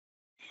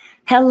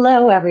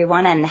Hello,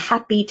 everyone, and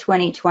happy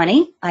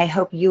 2020. I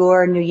hope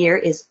your new year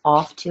is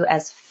off to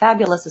as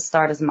fabulous a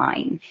start as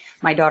mine.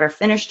 My daughter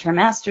finished her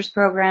master's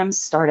program,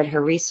 started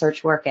her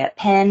research work at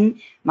Penn,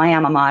 my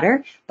alma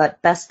mater,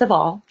 but best of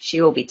all,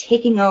 she will be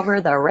taking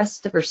over the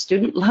rest of her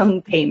student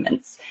loan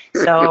payments.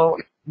 So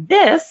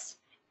this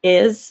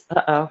is,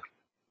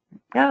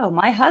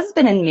 my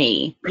husband and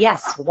me.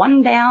 Yes,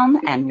 one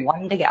down and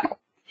one to go.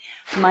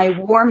 My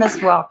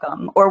warmest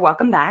welcome, or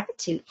welcome back,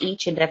 to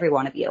each and every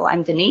one of you.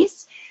 I'm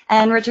Denise,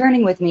 and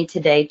returning with me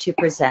today to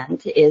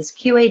present is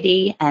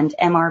QAD and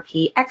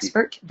MRP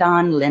expert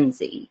Don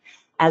Lindsay.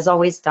 As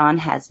always, Don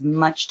has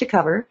much to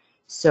cover,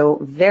 so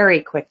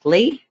very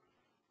quickly,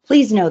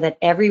 please know that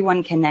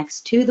everyone connects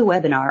to the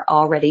webinar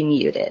already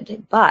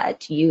muted,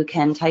 but you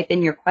can type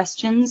in your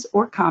questions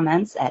or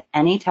comments at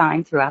any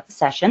time throughout the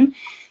session.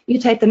 You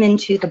type them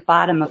into the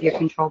bottom of your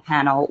control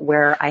panel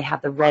where I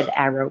have the red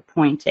arrow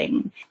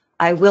pointing.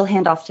 I will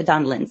hand off to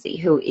Don Lindsay,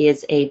 who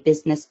is a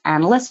business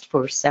analyst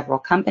for several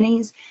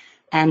companies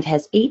and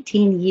has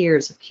 18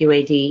 years of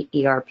QAD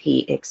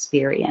ERP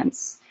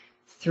experience.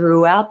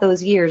 Throughout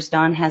those years,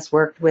 Don has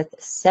worked with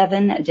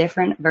 7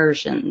 different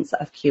versions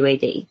of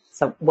QAD.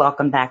 So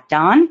welcome back,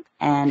 Don,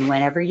 and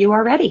whenever you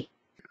are ready.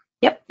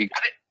 Yep. You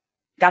got it?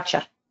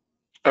 Gotcha.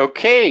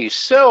 Okay,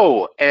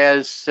 so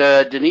as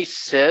Denise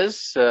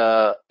says,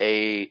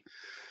 a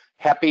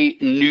happy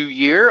new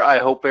year. I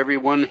hope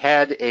everyone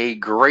had a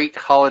great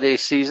holiday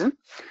season.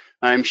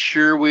 I'm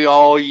sure we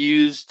all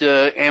used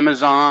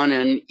Amazon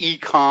and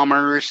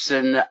e-commerce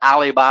and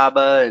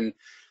Alibaba, and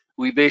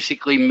we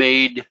basically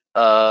made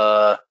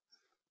the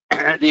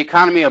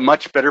economy a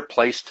much better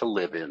place to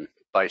live in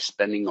by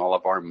spending all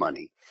of our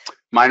money.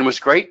 Mine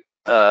was great.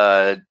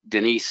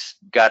 Denise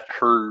got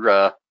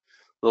her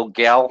little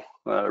gal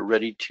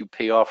ready to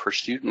pay off her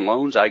student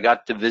loans. I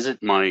got to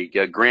visit my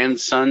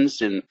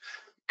grandsons in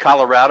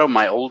Colorado.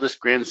 My oldest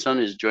grandson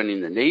is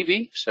joining the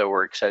Navy, so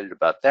we're excited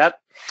about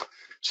that.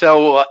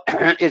 So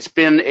it's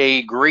been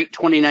a great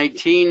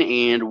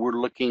 2019, and we're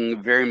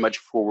looking very much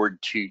forward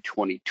to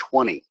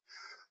 2020.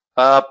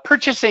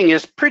 Purchasing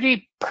is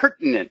pretty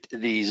pertinent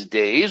these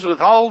days with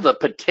all the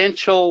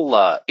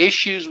potential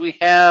issues we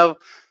have.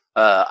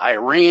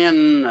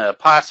 Iran,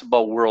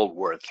 possible World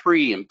War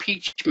III,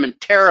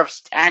 impeachment, tariffs,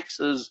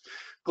 taxes,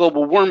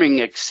 global warming,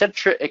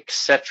 etc.,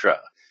 etc.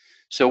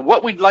 So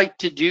what we'd like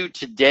to do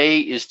today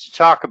is to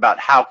talk about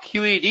how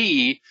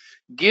QAD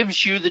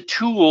gives you the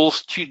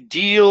tools to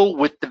deal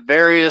with the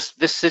various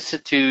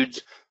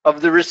vicissitudes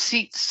of the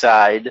receipt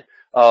side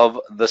of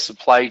the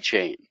supply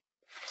chain.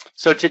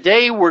 So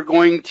today we're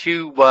going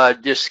to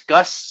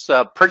discuss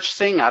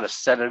purchasing, how to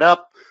set it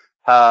up,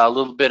 a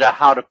little bit of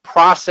how to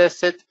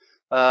process it,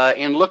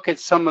 and look at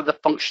some of the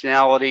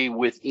functionality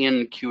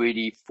within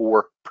QAD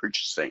for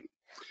purchasing.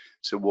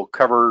 So we'll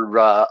cover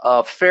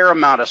a fair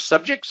amount of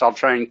subjects. I'll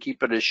try and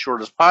keep it as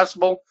short as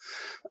possible.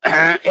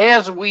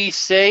 As we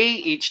say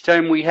each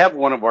time we have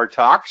one of our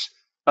talks,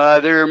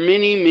 there are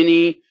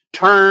many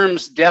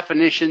terms,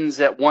 definitions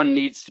that one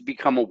needs to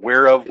become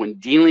aware of when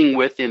dealing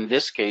with, in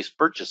this case,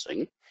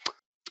 purchasing.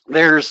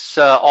 There's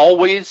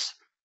always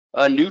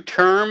a new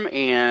term,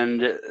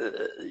 and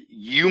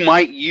you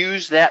might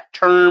use that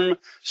term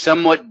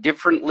somewhat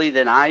differently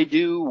than I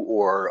do,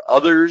 or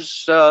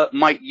others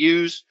might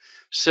use.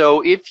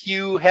 So if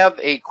you have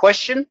a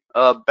question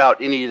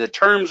about any of the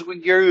terms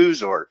we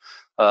use, or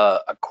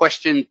a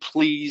question,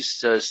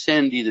 please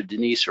send either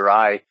Denise or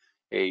I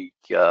a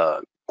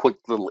quick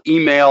little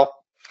email.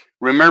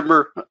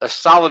 Remember,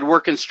 solid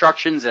work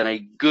instructions and a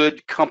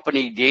good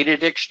company data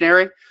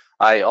dictionary.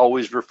 I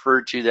always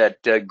refer to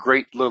that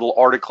great little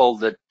article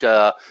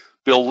that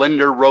Bill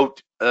Linder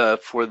wrote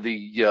for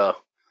the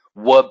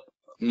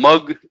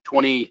MUG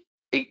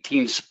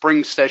 2018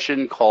 spring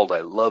session called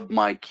I Love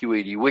My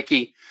QAD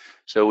Wiki.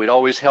 So it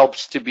always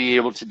helps to be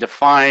able to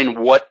define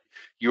what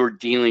you're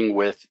dealing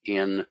with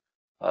in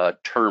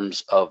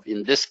terms of,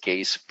 in this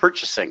case,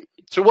 purchasing.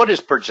 So what is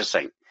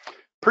purchasing?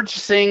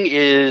 Purchasing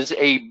is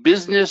a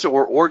business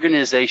or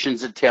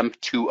organization's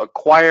attempt to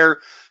acquire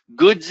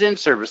goods and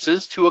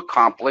services to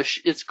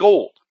accomplish its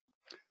goal.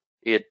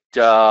 It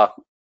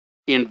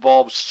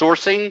involves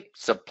sourcing,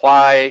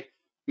 supply,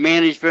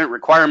 management,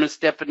 requirements,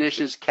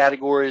 definitions,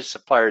 categories,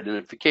 supplier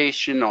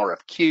identification,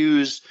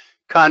 RFQs,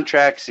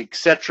 contracts,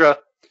 etc.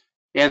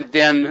 And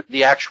then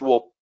the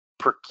actual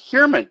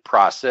procurement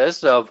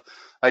process of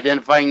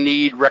identifying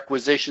need,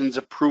 requisitions,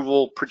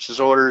 approval, purchase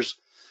orders.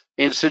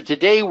 And so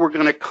today we're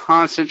going to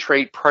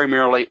concentrate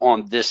primarily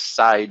on this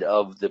side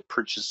of the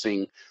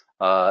purchasing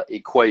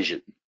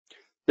equation.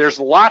 There's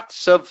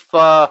lots of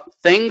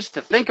things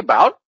to think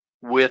about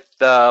with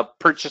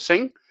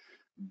purchasing.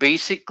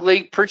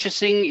 Basically,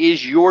 purchasing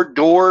is your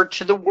door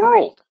to the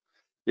world.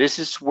 This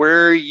is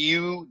where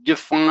you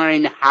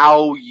define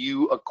how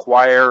you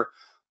acquire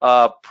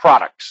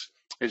products.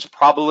 It's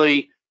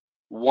probably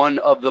one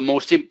of the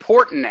most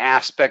important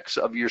aspects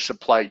of your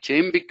supply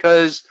chain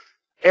because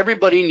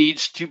everybody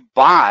needs to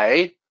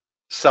buy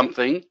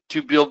something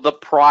to build the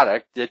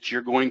product that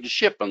you're going to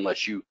ship,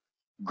 unless you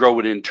grow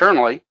it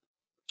internally.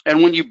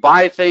 And when you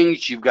buy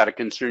things, you've got to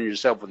concern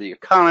yourself with the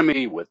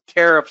economy, with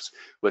tariffs,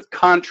 with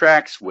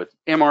contracts, with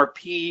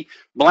MRP,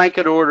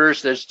 blanket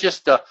orders. There's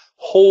just a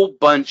whole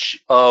bunch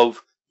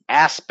of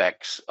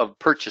aspects of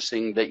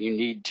purchasing that you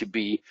need to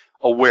be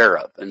aware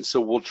of. And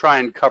so we'll try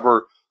and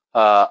cover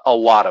a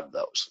lot of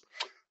those.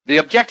 The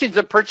objectives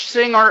of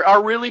purchasing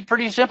are really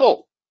pretty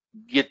simple.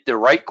 Get the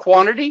right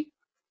quantity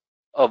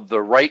of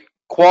the right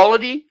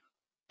quality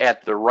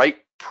at the right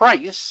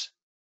price,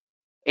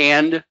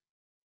 and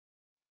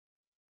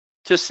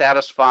to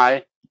satisfy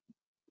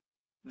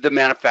the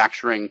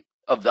manufacturing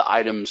of the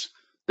items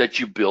that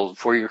you build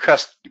for your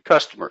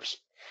customers.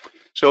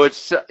 So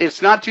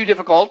it's not too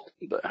difficult,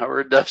 but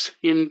however, it does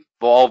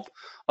involve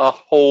a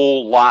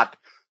whole lot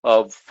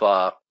of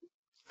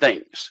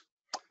things.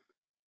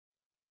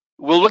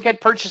 We'll look at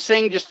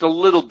purchasing just a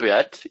little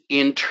bit.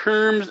 In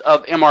terms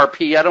of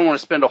MRP, I don't want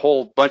to spend a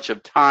whole bunch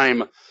of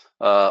time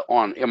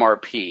on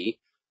MRP.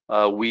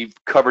 We've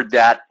covered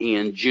that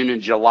in June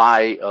and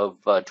July of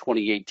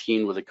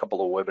 2018 with a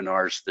couple of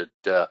webinars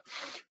that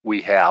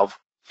we have.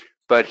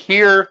 But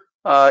here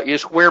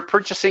is where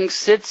purchasing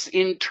sits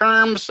in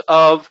terms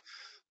of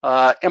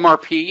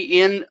MRP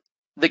in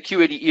the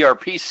QAD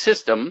ERP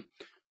system.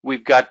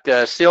 We've got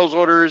sales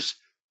orders,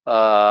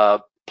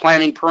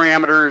 planning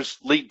parameters,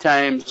 lead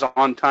times,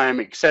 on time,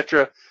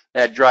 etc.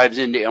 That drives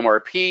into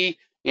MRP,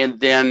 and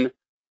then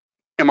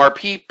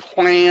MRP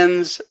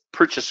plans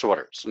purchase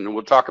orders. And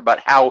we'll talk about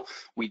how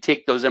we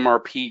take those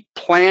MRP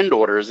planned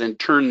orders and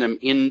turn them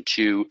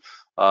into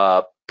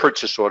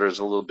purchase orders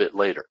a little bit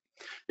later.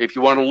 If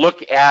you want to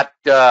look at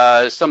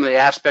some of the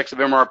aspects of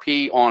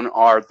MRP on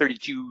our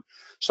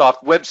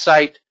 32Soft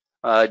website,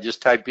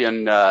 just type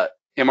in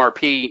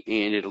MRP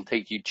and it'll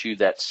take you to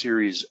that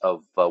series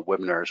of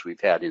webinars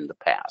we've had in the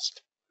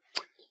past.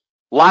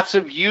 Lots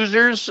of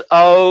users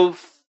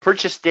of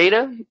purchase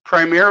data,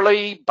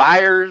 primarily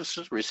buyers,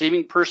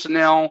 receiving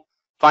personnel,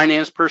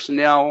 finance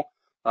personnel,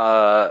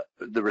 the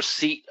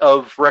receipt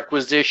of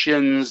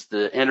requisitions,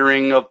 the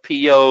entering of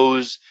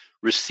POs,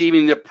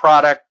 receiving the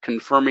product,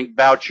 confirming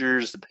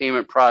vouchers, the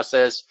payment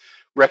process,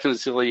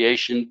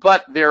 reconciliation.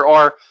 But there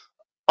are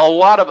a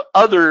lot of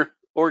other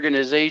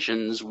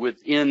organizations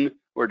within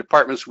or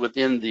departments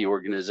within the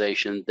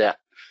organization that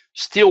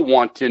still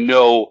want to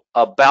know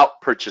about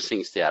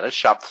purchasing status.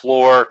 Shop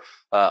floor,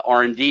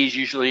 R&D is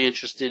usually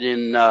interested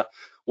in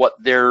what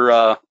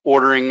they're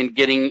ordering and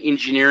getting,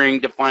 engineering,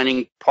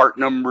 defining part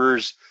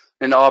numbers,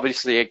 and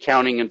obviously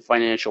accounting and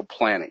financial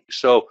planning.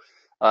 So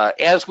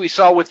as we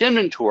saw with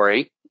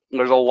inventory,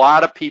 there's a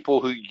lot of people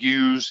who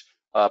use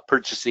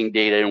purchasing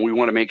data, and we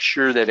want to make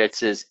sure that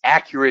it's as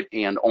accurate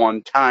and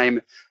on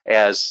time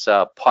as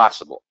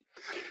possible.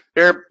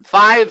 There are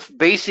 5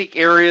 basic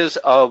areas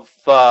of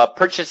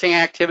purchasing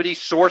activity: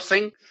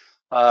 sourcing.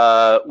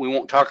 We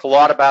won't talk a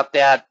lot about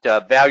that.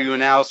 Value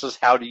analysis,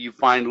 how do you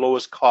find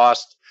lowest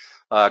cost?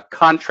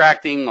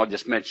 Contracting, I'll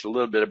just mention a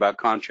little bit about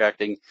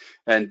contracting.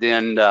 And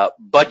then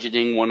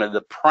budgeting, one of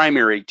the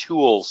primary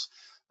tools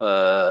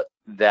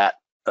that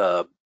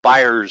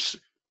buyers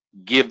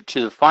give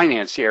to the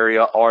finance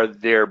area are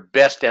their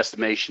best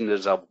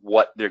estimations of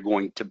what they're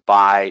going to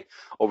buy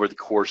over the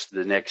course of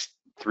the next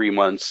 3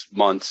 months,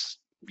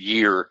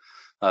 year,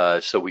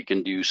 so we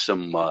can do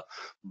some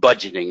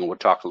budgeting, and we'll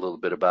talk a little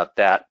bit about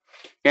that.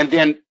 And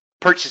then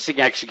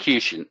purchasing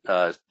execution,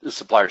 the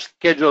supplier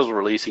schedules,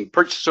 releasing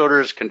purchase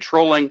orders,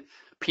 controlling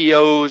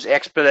POs,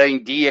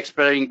 expediting,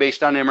 de-expediting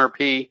based on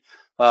MRP,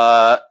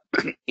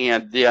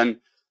 and then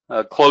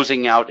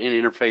closing out and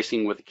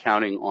interfacing with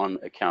accounting on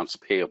accounts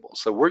payable.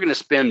 So we're going to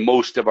spend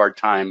most of our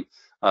time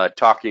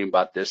talking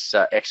about this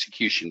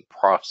execution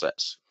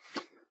process.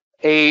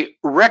 A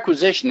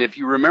requisition, if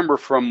you remember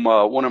from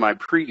one of my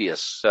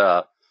previous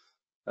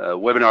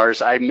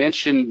webinars, I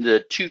mentioned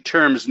the 2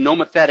 terms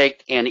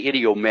nomothetic and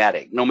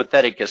idiomatic.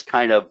 Nomothetic is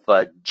kind of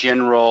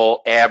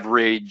general,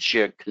 average,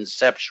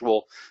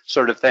 conceptual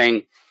sort of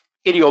thing.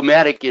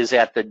 Idiomatic is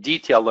at the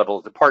detail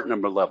level, the part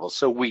number level.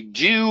 So we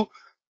do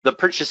the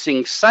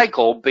purchasing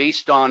cycle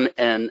based on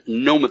an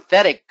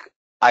nomothetic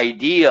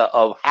idea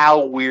of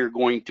how we're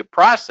going to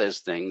process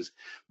things,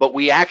 but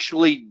we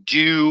actually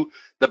do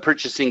the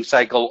purchasing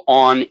cycle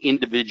on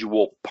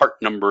individual part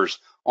numbers,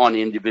 on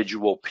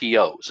individual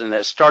POs. And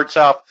that starts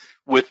off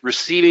with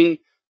receiving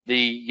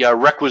the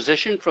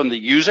requisition from the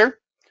user,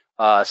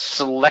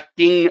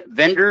 selecting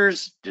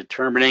vendors,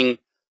 determining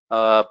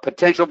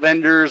potential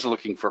vendors,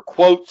 looking for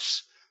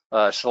quotes,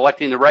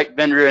 selecting the right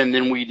vendor, and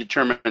then we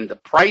determine the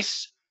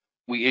price.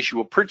 We issue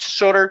a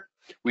purchase order.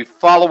 We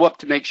follow up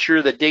to make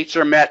sure the dates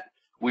are met.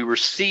 We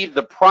receive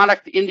the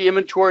product into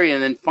inventory,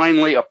 and then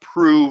finally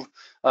approve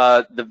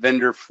the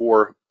vendor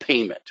for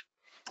payment.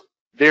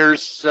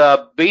 There's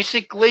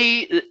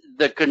basically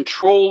the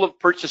control of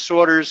purchase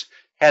orders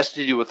has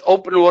to do with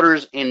open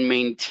orders and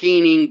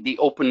maintaining the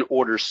open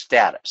order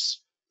status.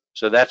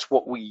 So that's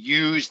what we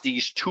use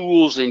these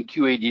tools in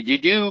QAD to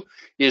do,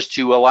 is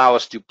to allow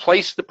us to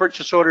place the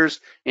purchase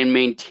orders and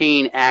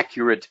maintain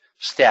accurate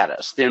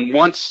status. Then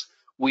once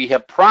we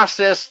have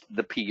processed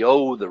the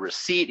PO, the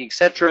receipt,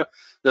 etc.,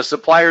 the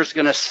supplier is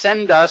going to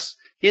send us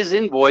his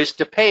invoice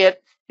to pay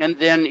it, and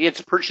then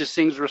it's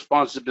purchasing's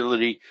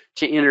responsibility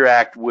to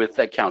interact with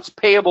accounts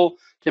payable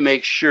to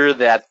make sure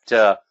that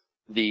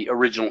the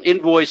original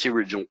invoice, the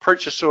original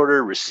purchase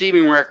order,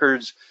 receiving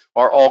records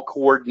are all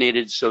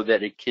coordinated so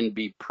that it can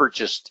be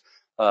purchased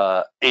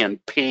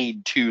and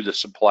paid to the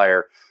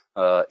supplier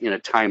in a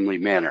timely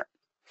manner.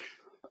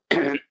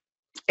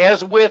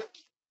 As with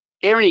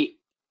any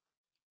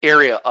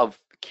area of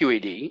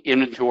QAD,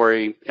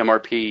 inventory,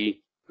 MRP,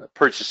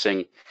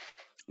 purchasing,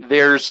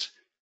 there's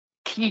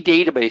key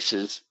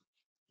databases,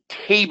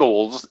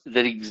 tables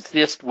that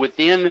exist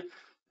within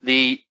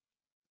the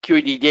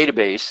QAD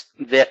database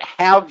that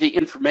have the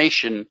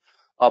information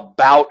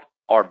about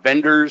our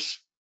vendors,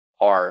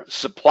 our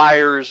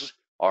suppliers,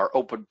 our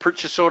open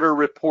purchase order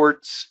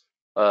reports,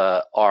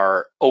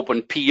 our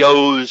open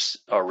POs,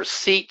 our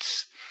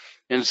receipts.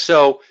 And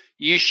so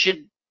you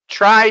should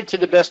try to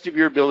the best of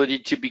your ability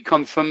to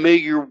become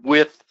familiar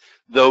with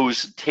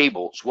those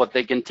tables, what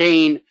they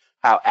contain,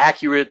 how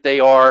accurate they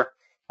are,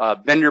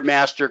 vendor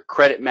master,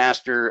 credit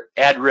master,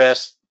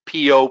 address,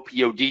 PO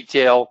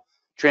detail,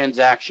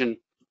 transaction.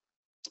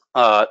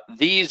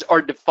 These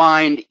are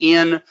defined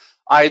in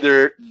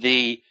either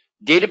the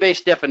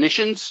database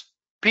definitions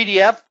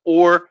PDF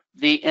or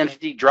the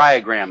entity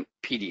diagram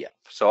PDF.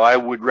 So I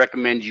would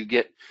recommend you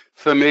get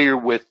familiar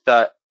with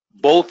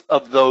both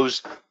of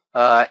those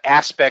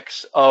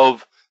aspects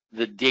of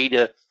the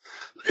data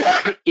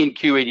in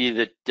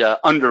QAD that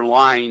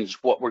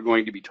underlines what we're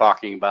going to be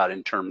talking about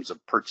in terms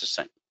of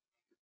purchasing.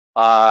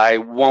 I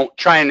won't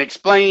try and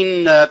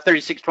explain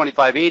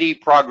 362580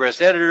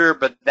 Progress Editor,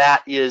 but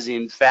that is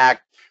in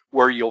fact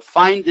where you'll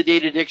find the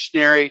data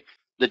dictionary,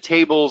 the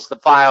tables, the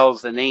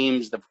files, the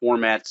names, the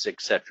formats,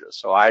 etc.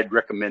 So I'd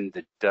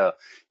recommend that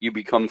you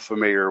become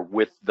familiar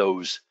with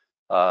those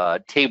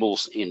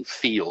tables in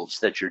fields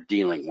that you're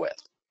dealing with.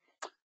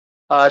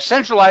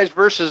 Centralized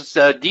versus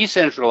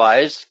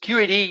decentralized,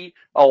 QAD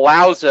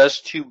allows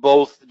us to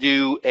both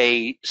do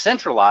a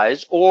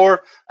centralized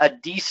or a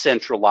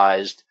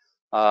decentralized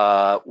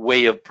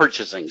way of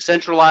purchasing.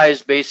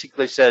 Centralized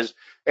basically says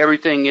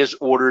everything is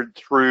ordered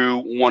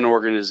through one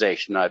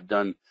organization. I've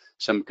done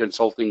some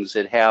consultings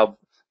that have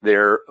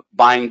their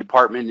buying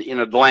department in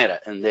Atlanta,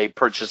 and they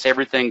purchase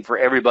everything for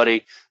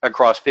everybody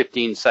across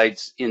 15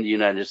 sites in the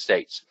United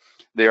States.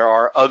 There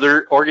are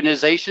other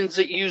organizations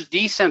that use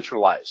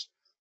decentralized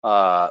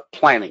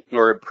planning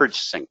or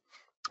purchasing.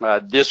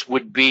 This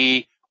would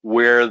be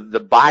where the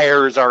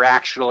buyers are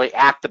actually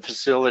at the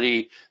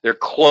facility, they're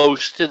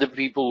close to the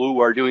people who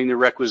are doing the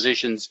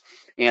requisitions,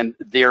 and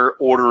they're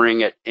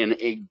ordering it in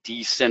a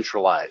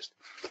decentralized.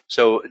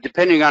 So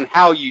depending on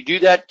how you do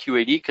that,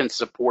 QAD can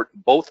support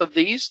both of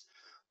these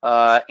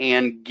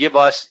and give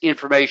us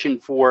information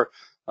for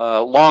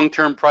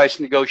long-term price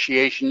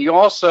negotiation. You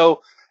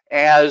also,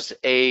 as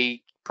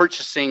a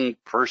purchasing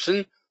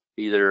person,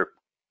 either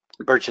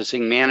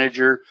purchasing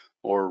manager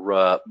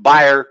or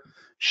buyer,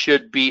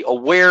 should be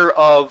aware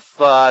of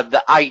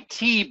the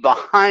IT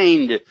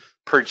behind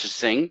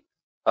purchasing,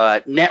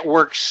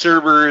 network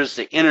servers,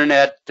 the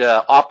internet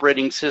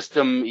operating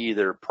system,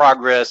 either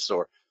Progress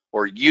or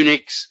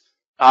Unix,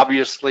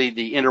 obviously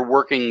the inner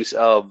workings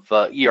of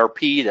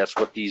ERP. That's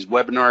what these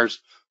webinars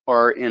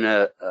are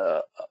in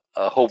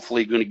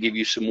hopefully going to give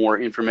you some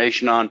more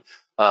information on.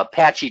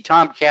 Apache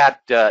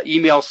Tomcat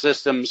email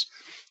systems.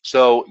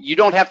 So you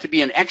don't have to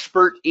be an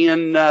expert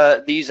in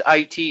these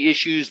IT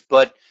issues,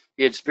 but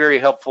it's very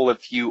helpful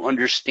if you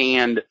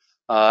understand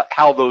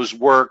how those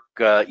work,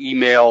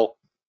 email,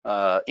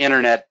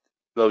 internet,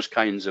 those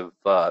kinds of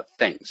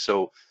things.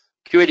 So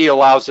QAD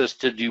allows us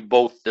to do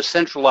both the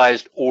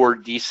centralized or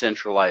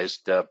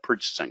decentralized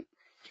purchasing.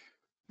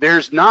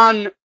 There's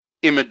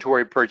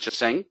non-inventory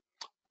purchasing,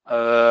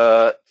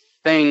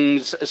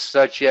 things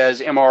such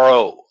as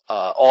MRO,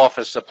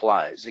 office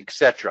supplies,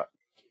 etc.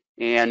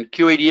 And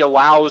QAD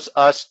allows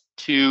us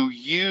to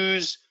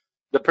use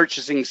the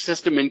purchasing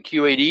system in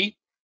QAD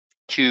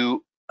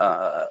to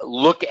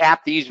look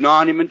at these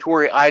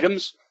non-inventory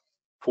items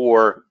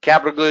for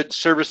capital goods,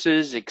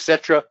 services,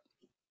 etc.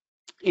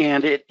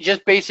 And it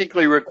just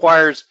basically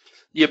requires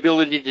the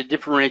ability to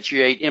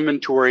differentiate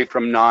inventory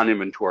from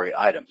non-inventory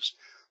items.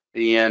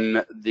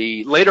 In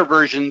the later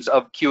versions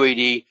of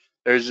QAD,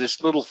 there's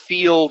this little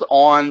field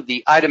on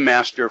the item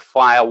master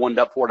file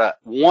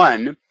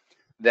 1.4.1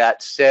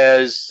 that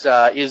says,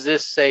 is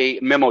this a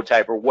memo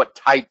type, or what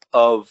type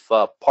of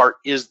part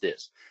is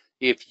this?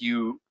 If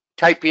you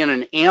type in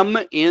an M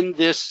in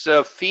this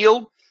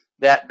field,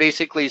 that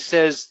basically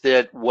says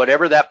that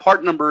whatever that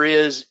part number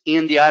is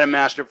in the item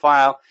master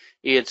file,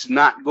 it's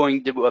not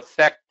going to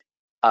affect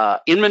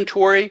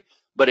inventory,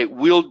 but it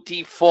will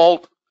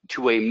default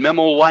to a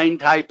memo line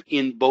type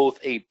in both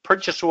a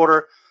purchase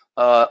order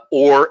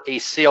or a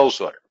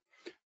sales order.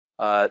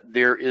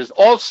 There is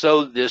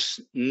also this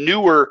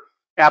newer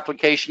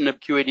application of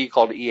QAD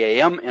called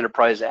EAM,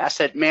 Enterprise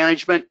Asset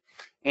Management,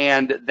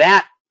 and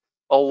that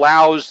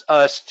allows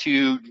us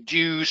to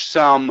do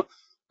some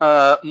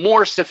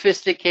more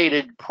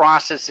sophisticated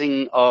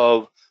processing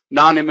of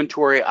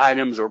non-inventory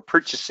items or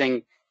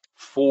purchasing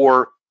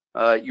for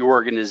your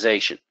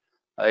organization.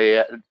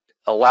 It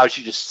allows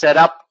you to set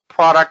up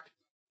product.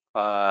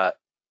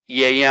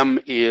 EAM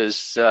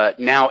is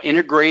now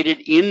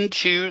integrated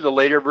into the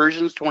later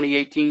versions,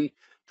 2018,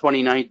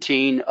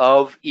 2019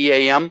 of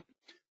EAM.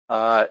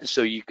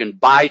 So you can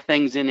buy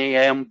things in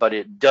EAM, but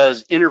it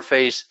does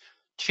interface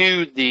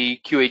to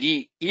the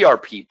QAD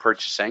ERP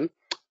purchasing.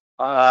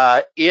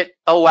 It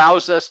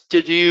allows us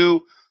to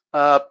do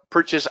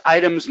purchase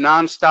items,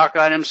 non-stock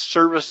items,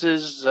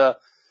 services,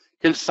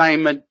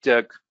 consignment,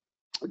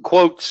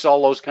 quotes,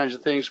 all those kinds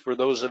of things. For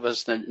those of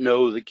us that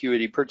know the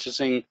QAD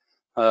purchasing,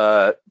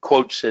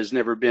 quotes has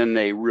never been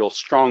a real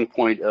strong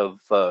point of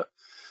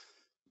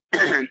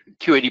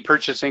QAD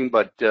purchasing,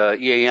 but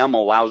EAM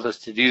allows us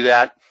to do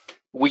that.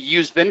 We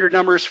use vendor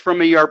numbers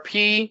from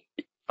ERP.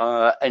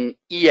 An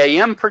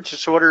EAM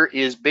purchase order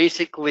is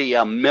basically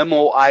a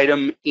memo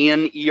item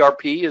in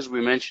ERP, as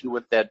we mentioned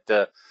with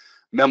that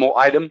memo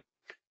item.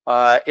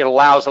 It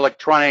allows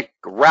electronic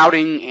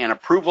routing and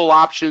approval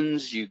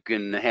options. You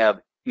can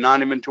have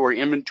non-inventory,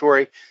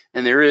 inventory,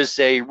 and there is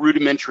a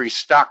rudimentary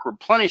stock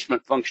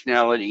replenishment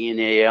functionality in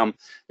EAM.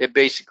 It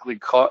basically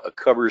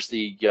covers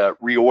the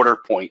reorder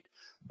point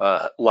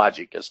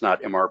logic. It's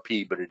not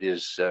MRP, but it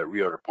is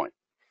reorder point.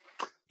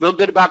 A little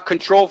bit about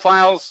control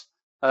files.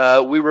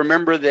 We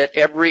remember that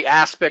every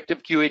aspect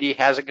of QAD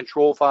has a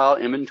control file,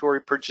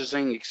 inventory,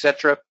 purchasing,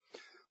 etc.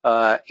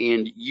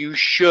 And you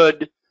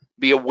should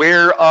be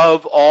aware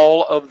of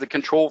all of the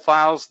control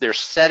files, their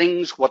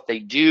settings, what they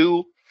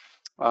do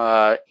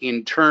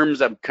in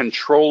terms of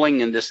controlling,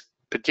 in this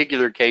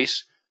particular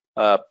case,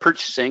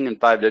 purchasing in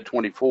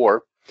 5.24.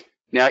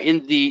 Now,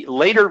 in the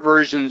later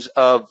versions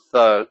of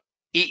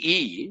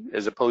EE,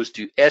 as opposed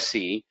to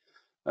SE,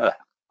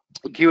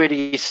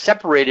 QAD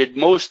separated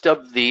most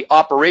of the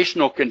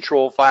operational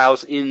control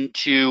files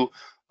into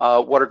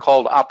what are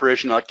called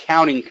operational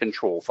accounting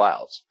control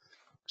files.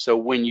 So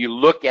when you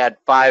look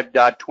at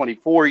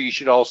 5.24, you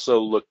should also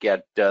look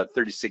at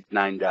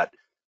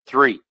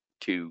 36.9.3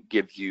 to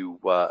give you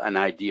an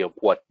idea of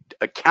what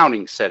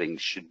accounting settings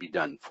should be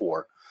done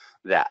for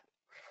that.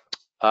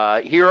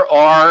 Here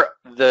are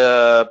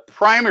the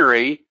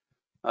primary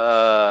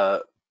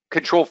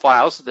control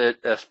files that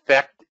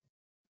affect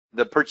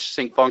the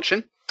purchasing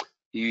function.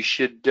 You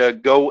should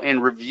go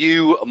and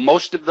review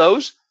most of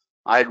those.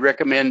 I'd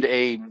recommend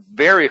a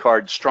very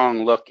hard,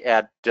 strong look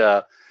at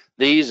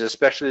these,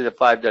 especially the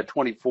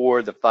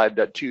 5.24, the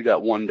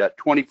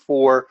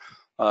 5.2.1.24,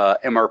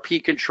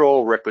 MRP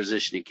control,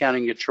 requisition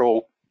accounting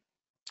control.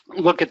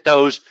 Look at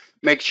those.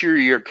 Make sure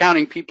your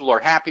accounting people are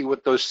happy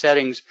with those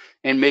settings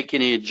and make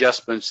any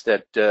adjustments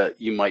that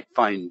you might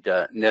find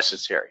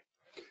necessary.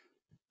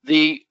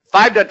 The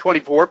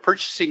 5.24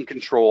 purchasing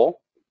control,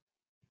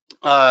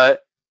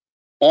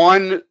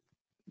 on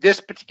this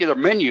particular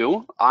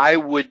menu, I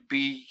would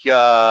be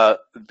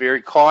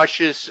very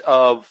cautious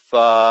of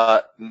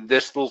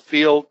this little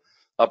field,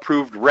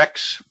 approved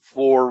recs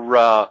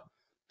for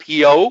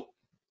PO.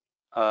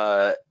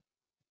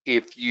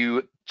 If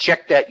you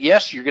check that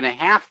yes, you're going to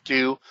have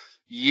to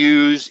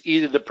use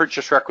either the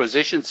purchase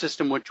requisition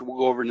system, which we'll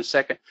go over in a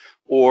second,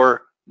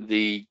 or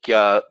the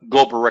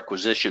global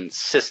requisition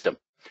system.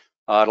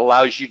 It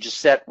allows you to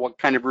set what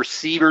kind of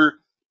receiver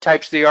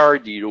types they are.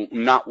 Do you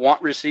not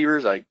want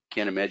receivers? I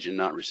can't imagine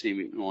not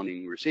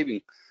wanting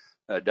receiving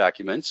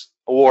documents.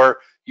 Or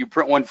you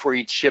print one for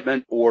each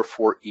shipment or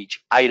for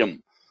each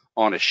item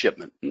on a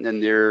shipment. And then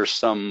there's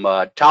some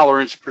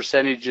tolerance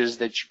percentages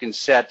that you can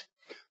set.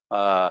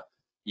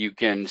 You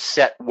can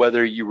set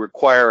whether you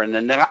require an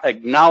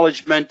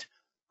acknowledgement,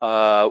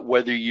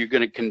 whether you're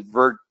going to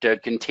convert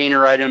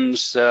container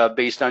items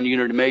based on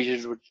unit of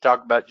measures, which we'll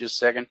talk about in just a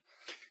second.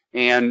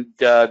 And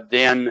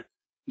then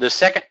the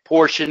second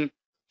portion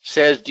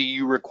says, do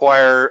you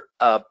require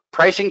a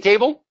pricing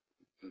table?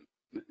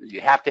 You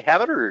have to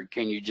have it, or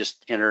can you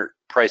just enter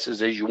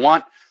prices as you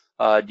want?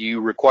 Do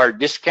you require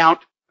discount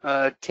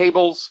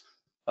tables?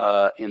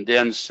 And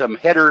then some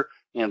header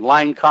and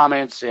line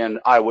comments. And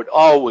I would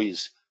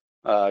always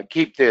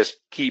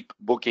keep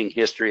booking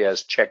history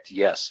as checked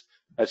yes.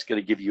 That's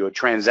going to give you a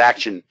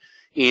transaction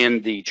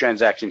in the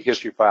transaction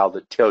history file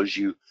that tells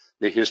you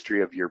the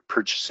history of your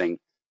purchasing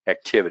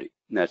activity.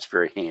 And that's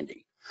very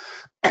handy.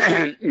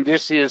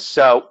 This is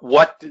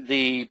what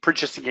the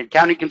purchasing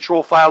accounting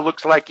control file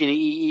looks like in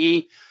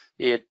EE.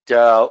 It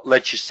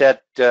lets you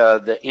set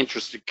the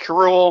interest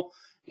accrual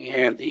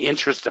and the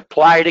interest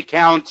applied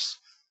accounts.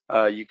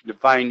 You can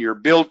define your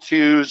bill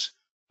tos,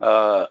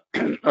 or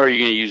you're going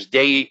to use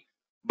day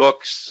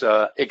books,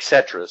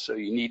 etc. So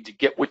you need to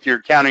get with your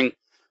accounting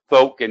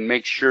folk and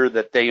make sure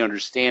that they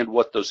understand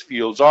what those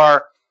fields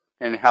are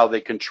and how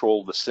they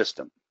control the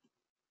system.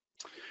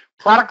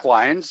 Product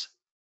lines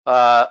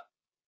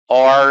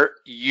are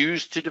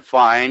used to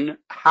define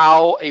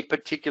how a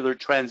particular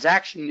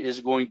transaction is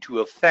going to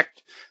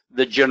affect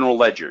the general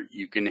ledger.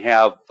 You can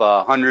have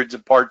hundreds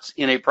of parts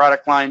in a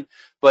product line,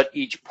 but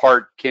each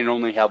part can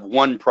only have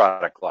one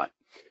product line.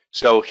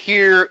 So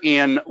here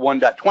in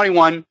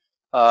 1.21,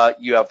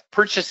 you have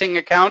purchasing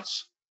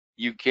accounts.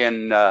 You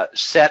can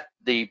set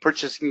the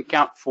purchasing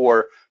account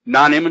for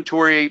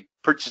non-inventory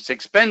purchase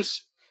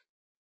expense.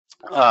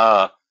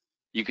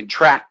 You can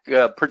track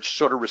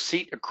purchase order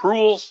receipt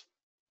accruals.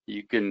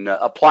 You can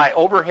apply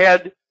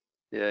overhead.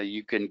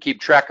 You can keep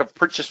track of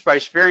purchase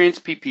price variance,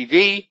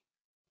 PPV,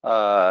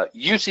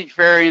 usage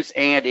variance,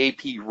 and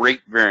AP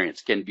rate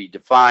variance can be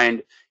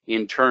defined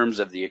in terms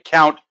of the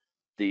account,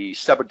 the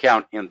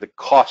sub-account, and the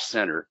cost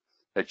center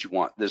that you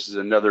want. This is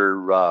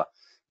another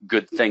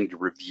good thing to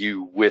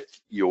review with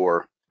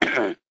your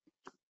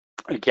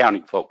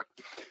accounting folk.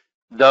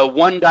 The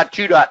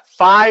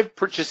 1.2.5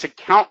 purchase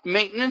account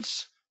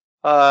maintenance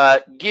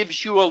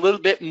gives you a little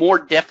bit more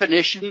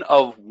definition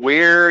of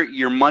where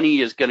your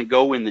money is going to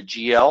go in the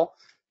GL,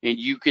 and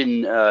you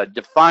can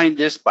define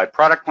this by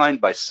product line,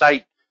 by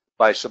site,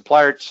 by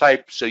supplier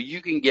type, so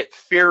you can get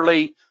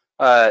fairly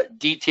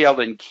detailed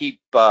and keep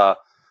a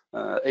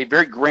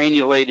very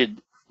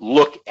granulated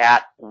look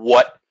at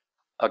what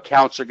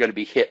accounts are going to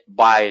be hit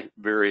by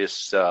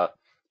various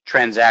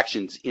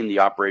transactions in the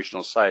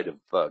operational side of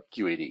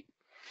QAD.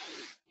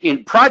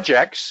 In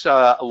projects,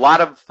 a lot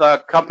of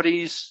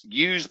companies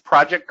use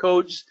project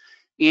codes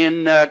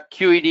in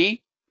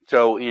QAD.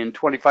 So in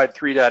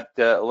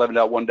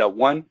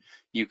 25.3.11.1.1,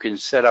 you can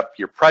set up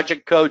your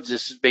project codes.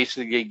 This is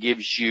basically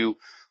gives you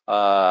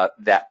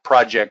that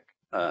project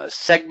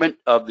segment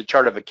of the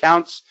chart of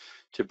accounts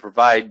to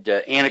provide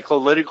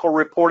analytical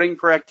reporting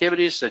for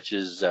activities such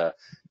as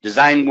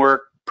design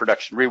work,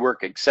 production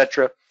rework,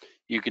 etc.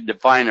 You can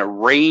define a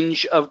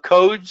range of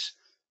codes.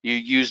 You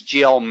use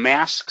GL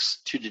masks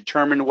to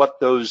determine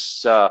what those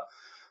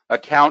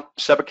sub-account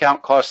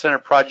cost center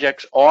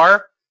projects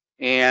are.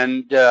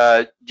 And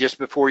just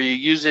before you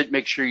use it,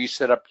 make sure you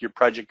set up your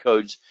project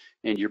codes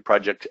and your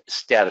project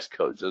status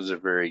codes. Those are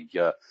very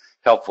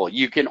helpful.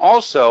 You can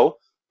also,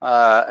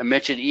 I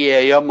mentioned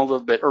EAM a little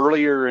bit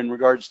earlier in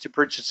regards to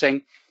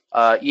purchasing.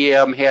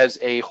 EAM has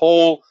a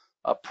whole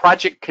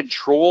project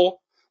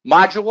control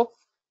module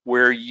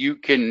where you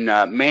can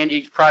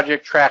manage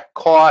project, track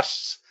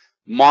costs,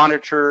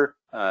 monitor,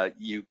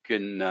 you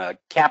can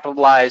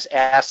capitalize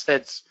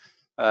assets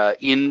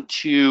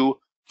into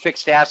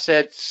fixed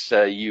assets,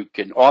 you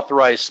can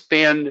authorize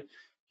spend,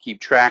 keep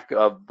track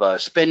of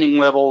spending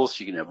levels,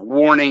 you can have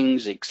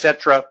warnings,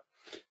 etc.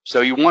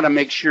 So you want to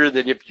make sure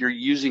that if you're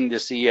using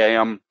this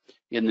EAM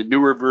in the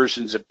newer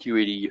versions of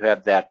QAD, you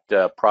have that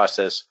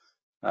process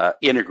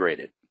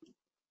integrated.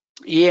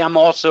 EAM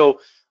also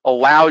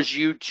allows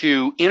you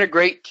to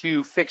integrate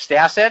to fixed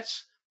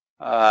assets.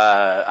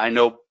 I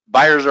know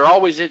buyers are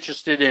always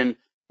interested in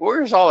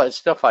where's all that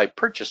stuff I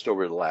purchased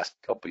over the last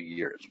couple of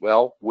years.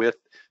 Well, with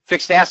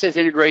fixed assets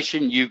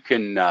integration, you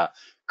can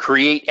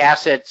create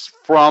assets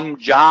from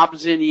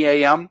jobs in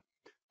EAM.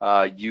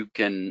 You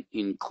can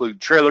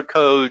include trailer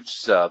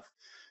codes.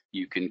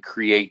 You can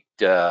create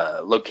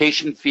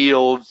location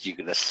fields. You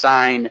can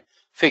assign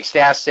fixed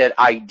asset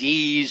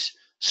IDs,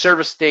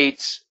 service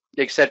dates,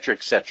 etc.,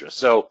 etc.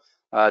 So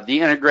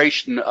the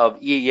integration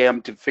of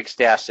EAM to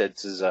fixed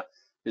assets is a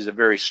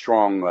very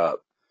strong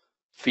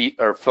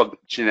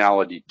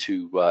functionality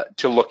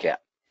to look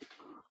at.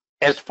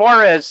 As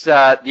far as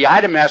the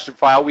item master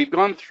file, we've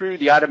gone through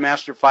the item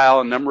master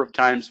file a number of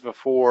times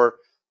before.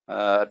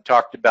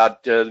 Talked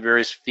about the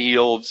various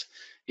fields.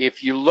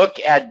 If you look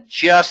at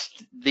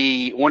just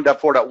the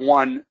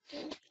 1.4.1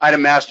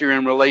 item master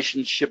in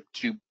relationship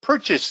to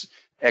purchase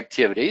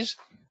activities,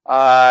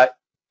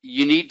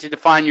 you need to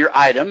define your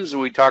items.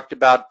 We talked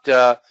about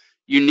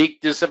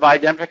uniqueness of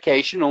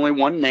identification, only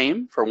one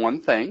name for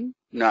one thing,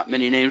 not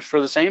many names for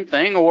the same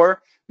thing,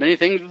 or many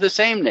things with the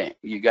same name.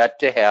 You got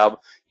to have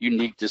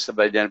uniqueness of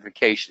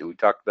identification. We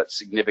talked about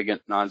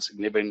significant,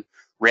 non-significant,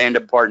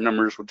 random part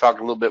numbers. We'll talk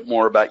a little bit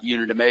more about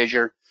unit of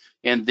measure.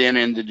 And then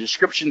in the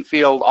description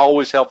field,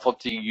 always helpful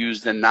to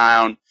use the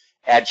noun,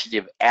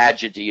 adjective,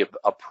 adjective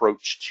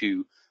approach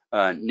to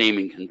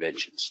naming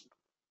conventions.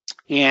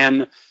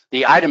 And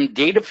the item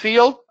data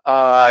field,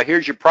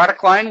 here's your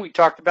product line we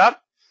talked about.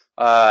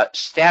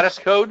 Status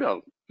code,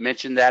 I'll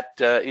mention that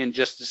in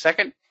just a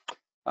second.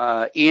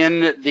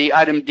 In the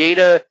item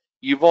data,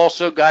 you've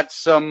also got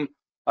some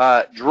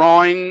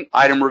drawing,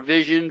 item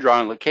revision,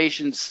 drawing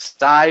locations,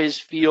 size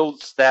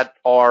fields that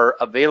are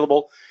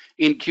available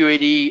in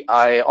QAD.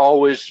 I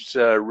always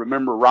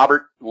remember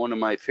Robert, one of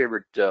my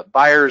favorite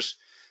buyers,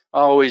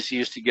 always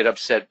used to get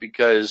upset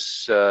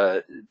because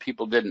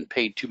people didn't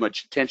pay too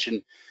much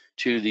attention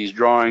to these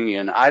drawing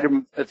and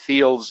item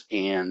fields,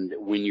 and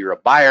when you're a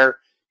buyer,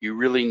 you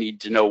really need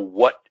to know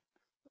what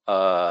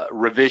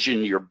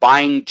revision you're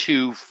buying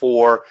to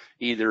for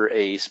either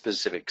a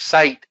specific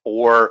site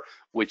or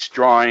which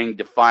drawing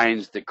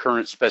defines the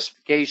current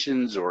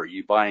specifications, or are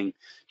you buying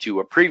to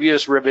a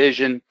previous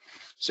revision.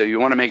 So you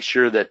want to make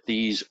sure that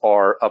these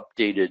are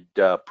updated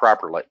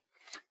properly.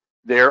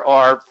 There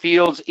are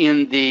fields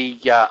in the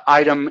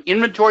item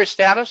inventory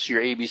status,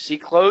 your ABC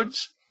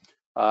codes,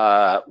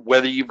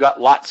 whether you've got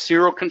lot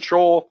serial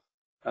control,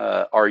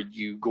 are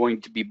you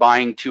going to be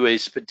buying to a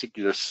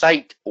particular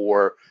site,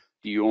 or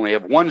do you only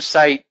have one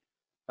site?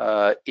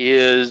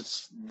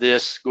 Is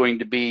this going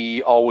to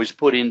be always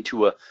put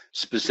into a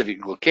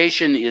specific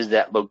location? Is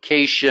that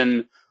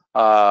location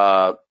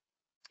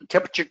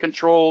Temperature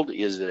controlled,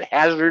 is it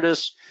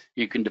hazardous?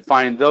 You can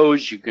define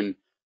those. You can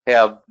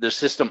have the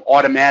system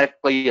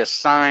automatically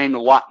assign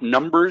lot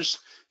numbers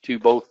to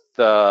both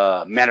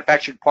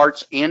manufactured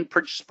parts and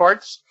purchased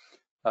parts.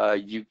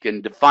 You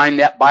can define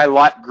that by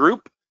lot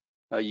group.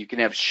 You can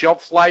have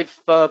shelf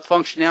life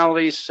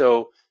functionality,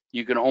 so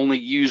you can only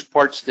use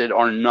parts that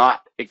are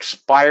not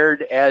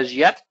expired as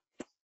yet.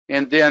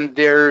 And then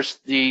there's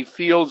the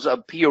fields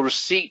of PO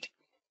receipt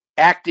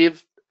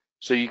active,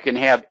 so you can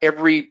have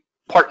every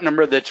part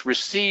number that's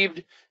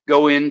received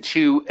go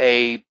into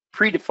a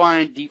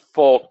predefined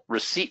default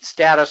receipt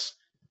status,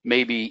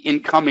 maybe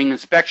incoming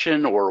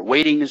inspection or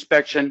waiting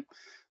inspection,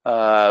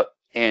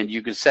 and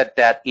you can set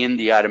that in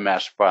the item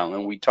master file.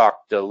 And we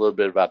talked a little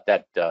bit about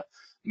that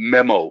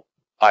memo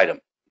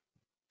item.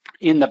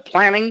 In the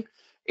planning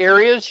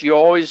areas, you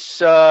always,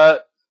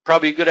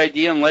 probably a good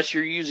idea, unless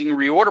you're using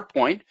reorder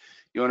point,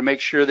 you want to make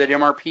sure that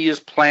MRP is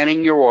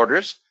planning your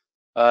orders.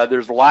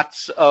 There's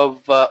lots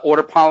of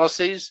order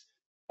policies,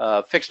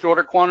 fixed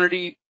order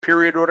quantity,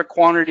 period order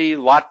quantity,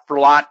 lot for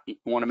lot. You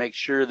want to make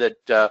sure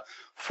that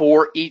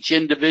for each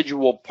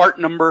individual part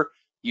number,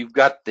 you've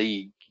got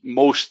the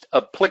most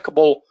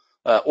applicable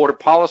order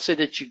policy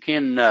that you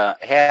can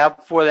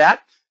have for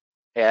that.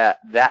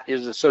 That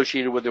is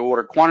associated with the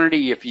order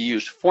quantity. If you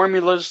use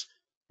formulas,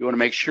 you want to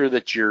make sure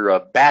that your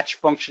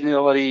batch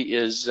functionality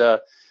is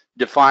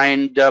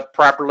defined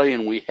properly,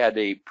 and we had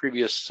a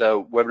previous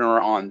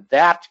webinar on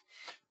that.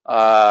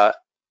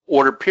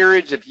 Order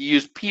periods, if you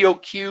use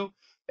POQ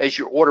as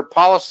your order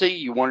policy,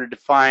 you want to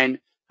define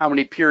how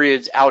many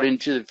periods out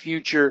into the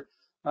future.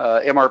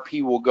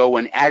 MRP will go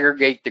and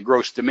aggregate the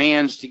gross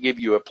demands to give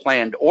you a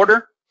planned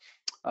order.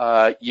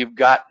 You've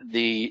got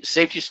the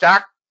safety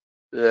stock,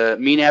 the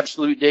mean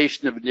absolute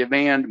duration of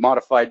demand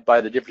modified by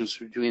the difference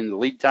between the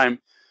lead time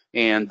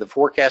and the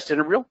forecast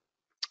interval.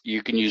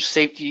 You can use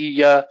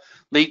safety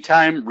lead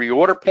time,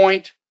 reorder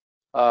point.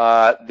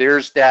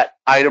 There's that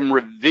item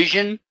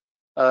revision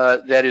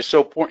that is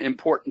so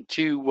important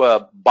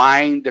to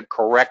buying the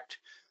correct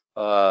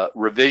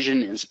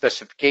revision and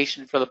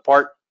specification for the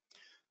part.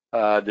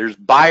 There's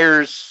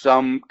buyers.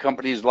 Some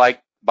companies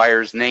like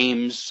buyers'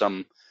 names.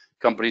 Some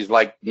companies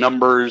like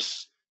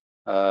numbers.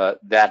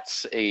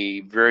 That's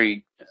a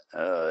very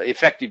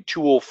effective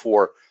tool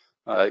for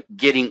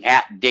getting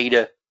at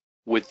data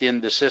within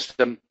the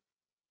system.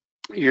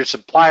 Your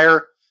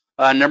supplier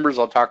numbers,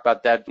 I'll talk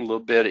about that in a little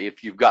bit.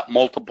 If you've got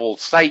multiple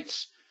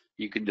sites,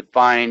 you can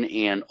define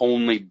and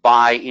only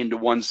buy into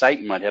one site.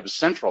 You might have a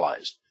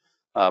centralized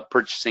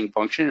purchasing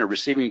function or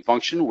receiving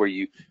function where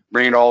you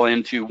bring it all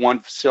into one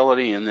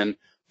facility, and then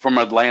from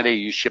Atlanta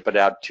you ship it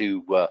out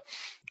to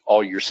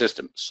all your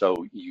systems.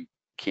 So you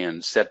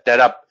can set that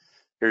up.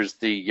 Here's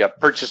the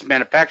purchase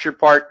manufactured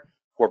part.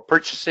 For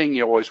purchasing,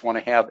 you always want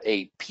to have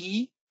a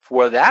P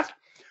for that.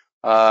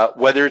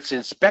 Whether it's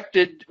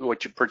inspected,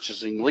 what your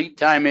purchasing lead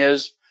time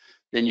is.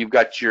 Then you've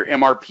got your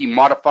MRP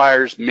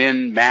modifiers,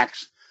 min,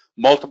 max,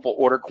 multiple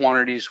order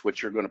quantities,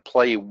 which are going to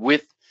play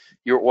with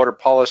your order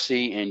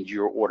policy and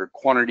your order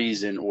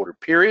quantities and order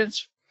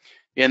periods.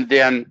 And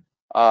then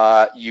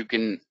you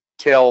can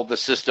tell the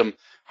system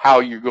how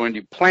you're going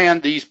to plan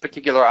these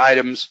particular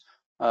items.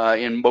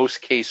 In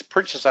most case,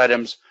 purchase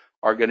items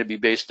are going to be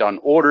based on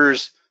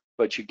orders,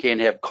 but you can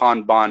have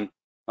Kanban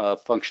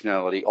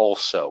functionality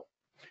also.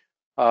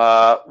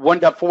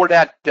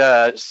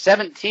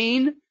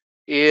 1.4.17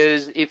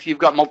 is if you've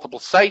got multiple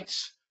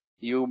sites,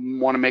 you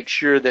want to make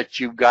sure that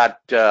you've got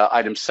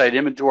item site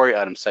inventory,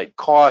 item site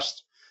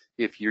cost.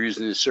 If you're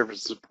using the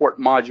service support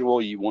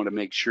module, you want to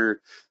make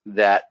sure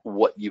that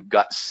what you've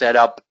got set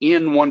up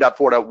in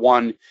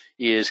 1.4.1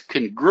 is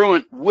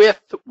congruent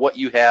with what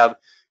you have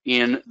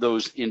in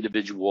those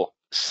individual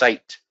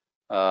site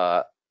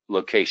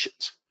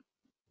locations.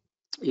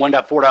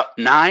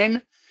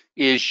 1.4.9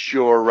 is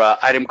your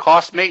item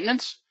cost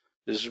maintenance.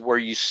 This is where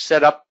you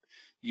set up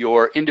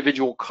your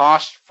individual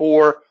cost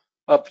for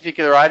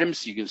particular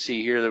items. You can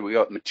see here that we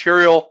got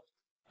material,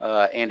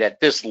 and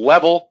at this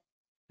level,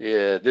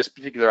 this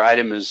particular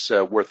item is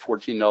worth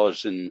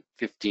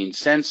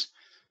 $14.15.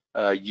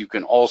 You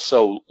can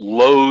also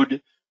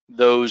load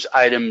those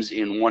items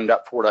in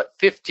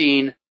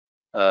 1.4.15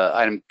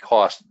 item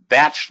cost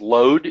batch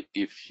load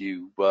if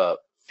you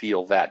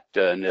feel that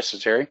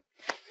necessary.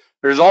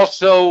 There's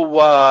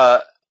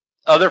also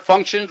other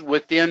functions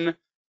within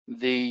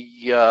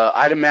the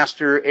item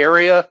master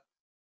area.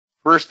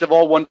 First of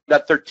all,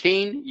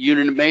 1.13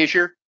 unit of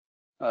measure.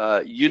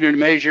 Unit of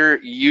measure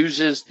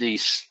uses the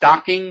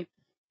stocking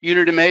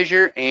unit of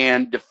measure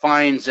and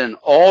defines an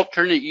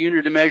alternate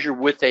unit of measure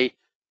with a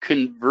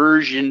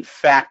conversion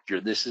factor.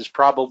 This is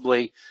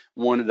probably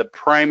one of the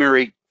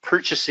primary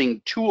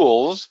purchasing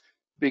tools,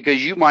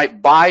 because you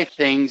might buy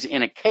things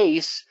in a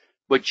case,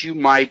 but you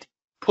might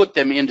put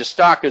them into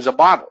stock as a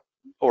bottle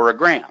or a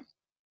gram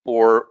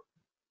or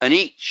an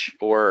each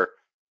or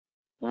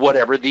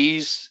whatever.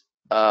 These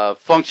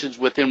functions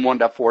within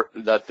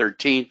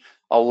 1.4.13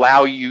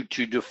 allow you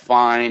to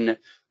define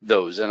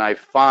those. And I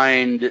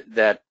find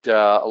that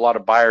a lot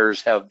of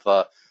buyers have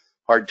a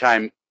hard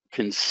time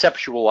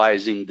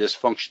conceptualizing this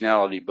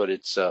functionality, but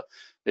it's a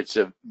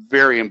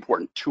very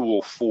important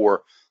tool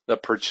for the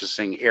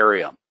purchasing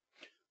area.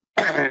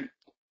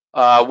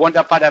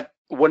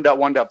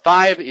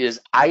 1.1.5 is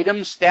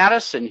item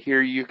status, and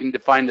here you can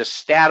define the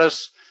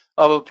status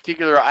of a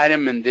particular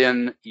item, and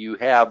then you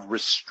have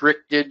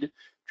restricted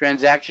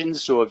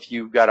transactions. So if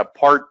you've got a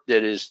part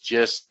that is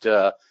just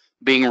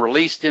being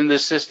released in the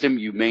system,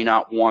 you may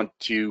not want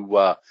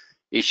to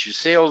issue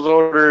sales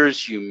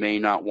orders, you may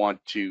not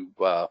want to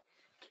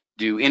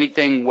do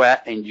anything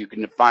wet, and you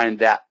can define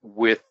that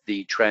with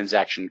the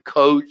transaction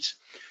codes.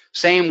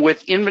 Same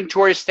with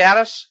inventory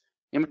status.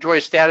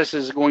 Inventory status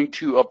is going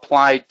to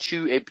apply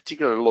to a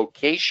particular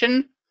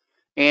location,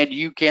 and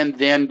you can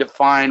then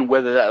define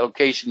whether that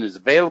location is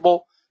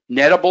available,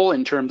 nettable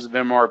in terms of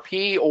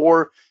MRP,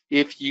 or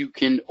if you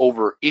can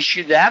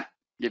overissue that.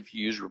 If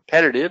you use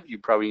repetitive, you're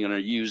probably going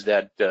to use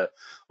that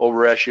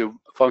overissue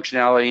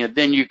functionality, and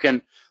then you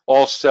can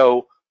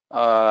also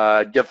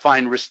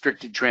define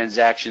restricted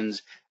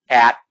transactions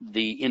at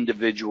the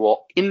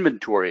individual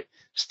inventory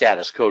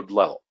status code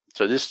level.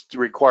 So this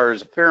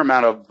requires a fair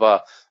amount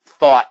of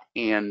thought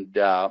and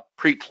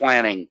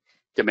pre-planning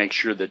to make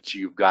sure that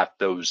you've got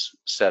those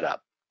set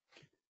up.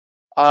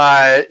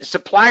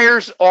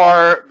 Suppliers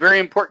are very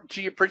important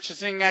to your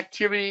purchasing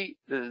activity.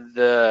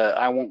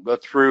 I won't go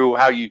through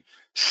how you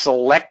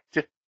select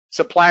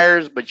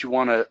suppliers, but you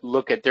want to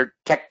look at their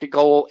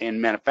technical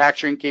and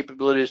manufacturing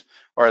capabilities.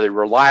 Are they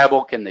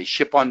reliable? Can they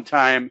ship on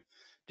time?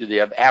 Do they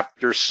have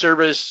after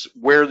service?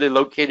 Where are they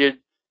located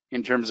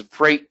in terms of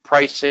freight,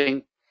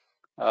 pricing,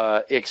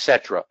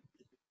 etc.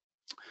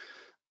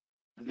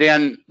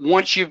 Then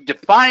once you've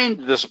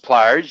defined the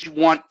suppliers, you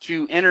want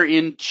to enter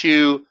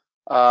into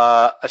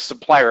a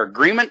supplier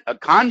agreement, a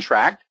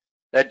contract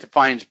that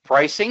defines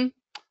pricing,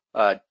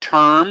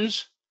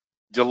 terms,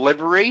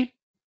 delivery,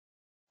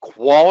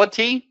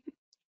 quality,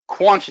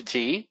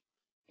 quantity,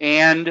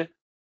 and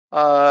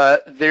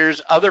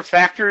there's other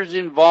factors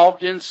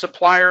involved in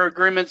supplier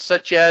agreements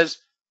such as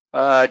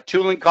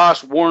tooling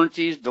costs,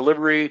 warranties,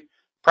 delivery,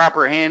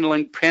 proper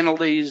handling,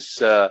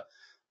 penalties.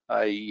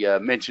 I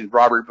mentioned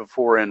Robert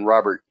before, and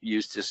Robert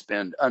used to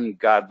spend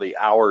ungodly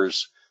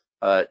hours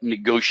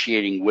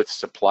negotiating with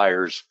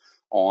suppliers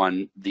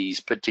on these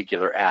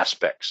particular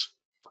aspects.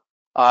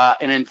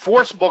 An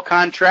enforceable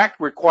contract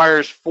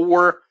requires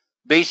 4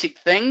 basic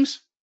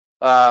things: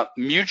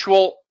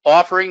 mutual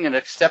offering and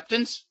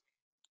acceptance,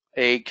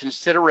 a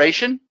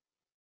consideration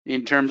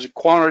in terms of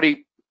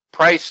quantity,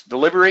 price,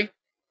 delivery.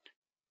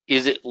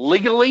 Is it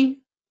legally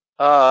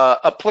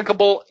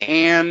applicable,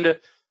 and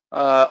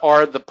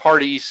are the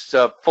parties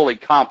fully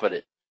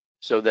competent,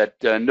 so that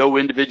no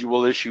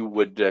individual issue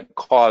would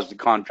cause the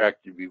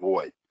contract to be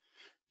void.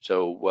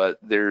 So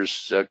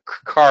there's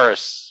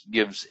Caris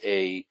gives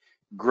a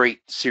great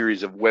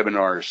series of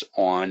webinars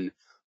on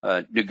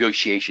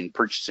negotiation,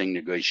 purchasing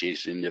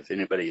negotiation, if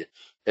anybody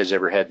has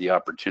ever had the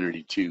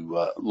opportunity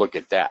to look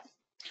at that.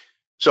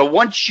 So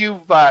once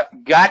you've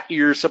got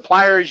your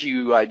suppliers,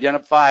 you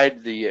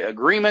identified the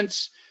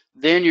agreements,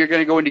 then you're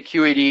going to go into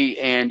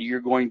QAD and you're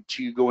going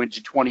to go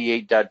into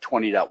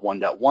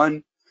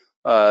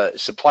 28.20.1.1,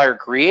 supplier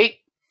create.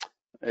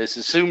 This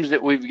assumes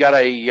that we've got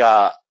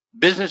a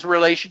business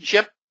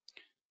relationship,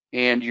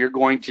 and you're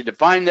going to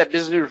define that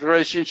business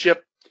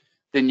relationship.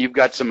 Then you've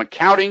got some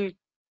accounting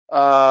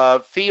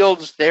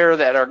fields there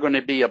that are going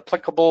to be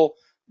applicable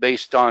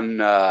based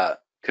on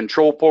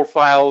control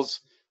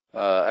profiles,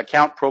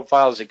 account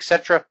profiles,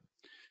 etc.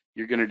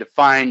 You're going to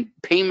define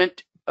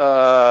payment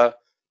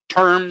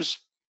terms,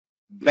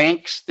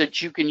 banks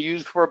that you can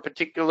use for a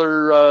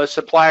particular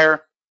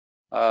supplier,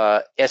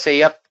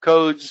 SAF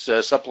codes,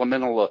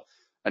 supplemental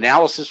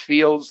analysis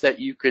fields that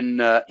you can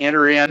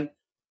enter in,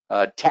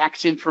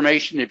 tax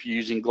information if you're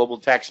using global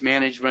tax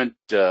management,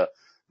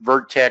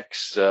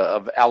 Vertex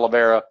of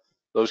Alavera,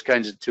 those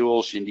kinds of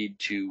tools. You need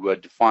to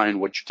define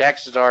what your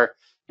taxes are,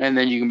 and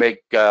then you can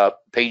make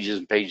pages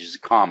and pages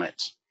of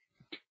comments.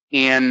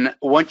 And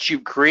once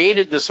you've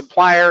created the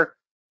supplier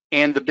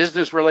and the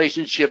business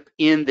relationship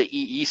in the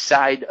EE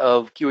side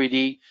of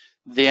QAD,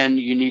 then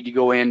you need to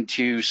go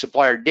into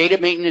supplier data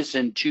maintenance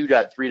in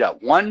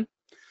 2.3.1,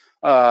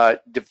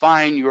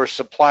 define your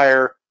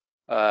supplier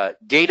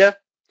data.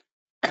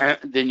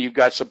 Then you've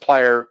got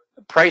supplier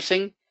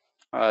pricing.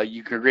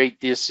 You can create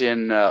this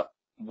in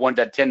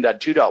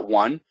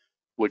 1.10.2.1,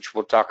 which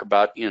we'll talk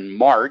about in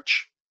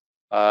March.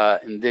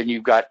 And then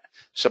you've got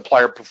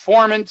supplier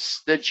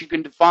performance that you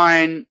can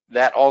define.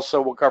 That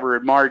also we'll cover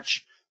in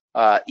March.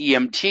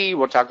 EMT,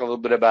 we'll talk a little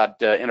bit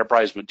about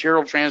enterprise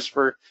material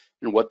transfer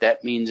and what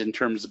that means in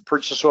terms of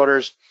purchase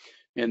orders.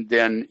 And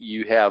then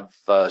you have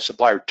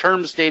supplier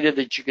terms data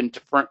that you can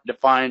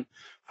define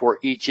for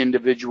each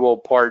individual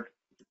part.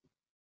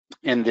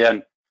 And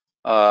then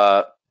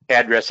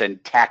address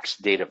and tax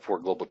data for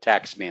global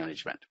tax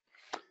management.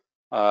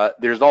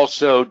 There's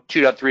also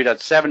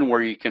 2.3.7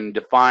 where you can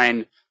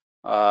define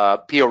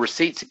PO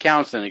receipts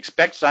accounts and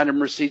expense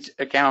item receipts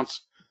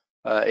accounts,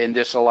 and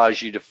this allows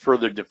you to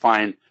further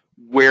define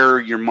where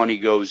your money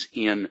goes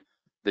in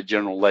the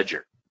general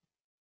ledger.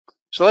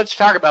 So let's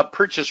talk about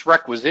purchase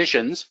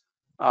requisitions.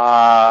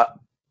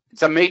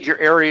 It's a major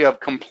area of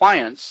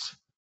compliance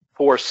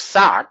for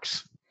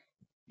SOX.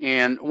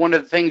 And one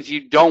of the things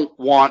you don't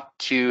want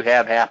to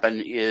have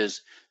happen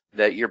is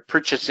that your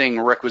purchasing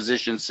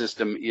requisition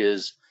system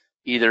is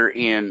either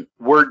in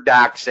Word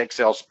docs,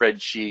 Excel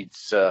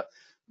spreadsheets,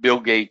 Bill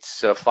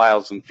Gates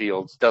files and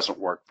fields. Doesn't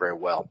work very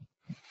well.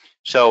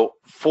 So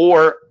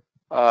for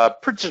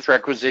purchase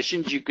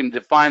requisitions, you can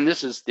define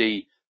this as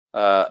the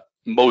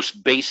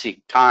most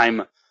basic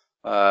type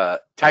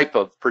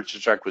of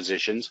purchase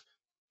requisitions.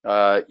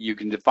 You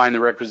can define the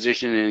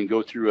requisition and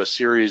go through a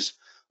series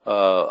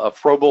of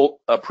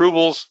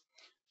approvals.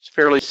 It's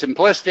fairly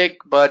simplistic,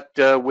 but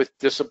with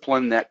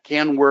discipline that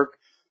can work.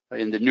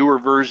 In the newer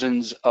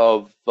versions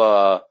of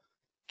QAD,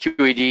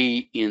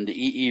 in the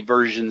EE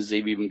versions,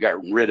 they've even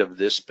gotten rid of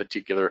this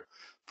particular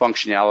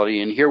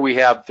functionality. And here we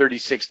have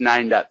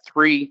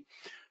 36.9.3,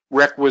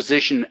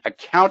 requisition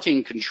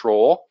accounting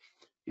control.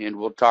 And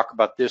we'll talk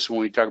about this when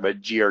we talk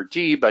about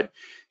GRT, but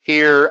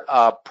here,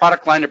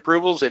 product line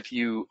approvals. If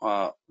you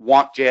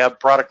want to have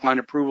product line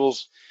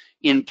approvals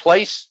in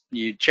place,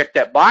 you check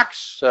that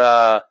box.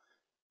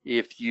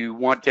 If you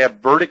want to have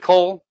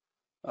vertical,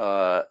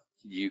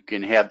 you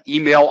can have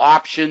email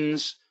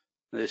options.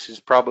 This is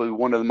probably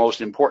one of the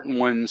most important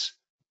ones.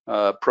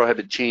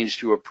 Prohibit change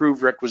to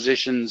approved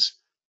requisitions.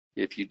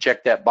 If you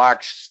check that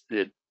box,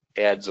 it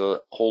adds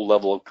a whole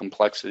level of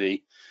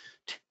complexity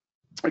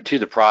to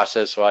the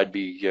process, so I'd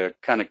be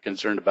kind of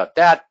concerned about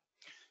that.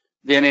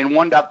 Then in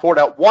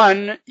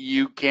 1.4.1,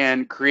 you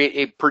can create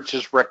a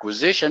purchase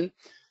requisition,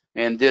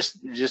 and this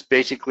just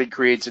basically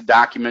creates a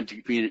document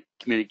to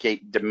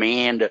communicate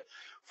demand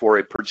for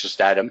a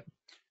purchased item.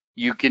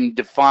 You can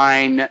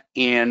define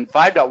in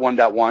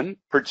 5.1.1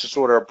 purchase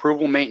order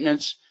approval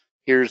maintenance.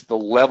 Here's the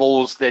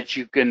levels that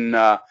you can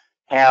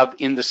have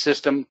in the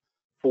system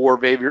for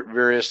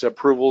various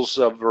approvals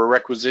of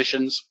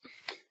requisitions.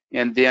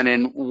 And then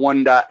in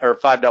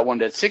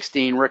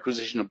 5.1.16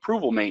 requisition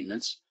approval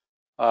maintenance,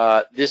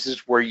 this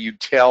is where you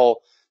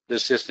tell the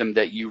system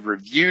that you've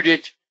reviewed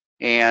it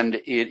and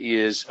it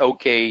is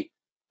okay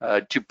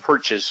to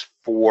purchase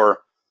for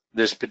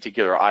this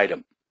particular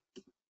item.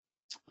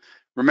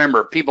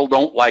 Remember, people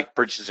don't like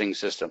purchasing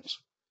systems.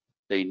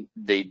 They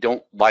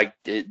like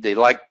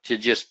to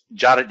just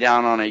jot it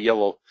down on a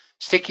yellow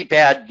sticky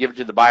pad, give it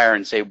to the buyer,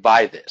 and say,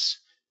 buy this.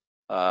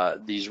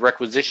 These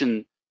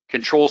requisition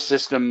control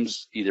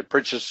systems, either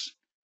purchase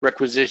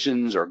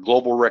requisitions or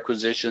global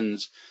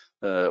requisitions,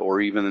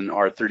 or even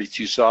our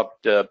 32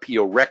 soft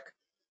PO rec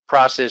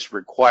process,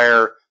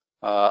 require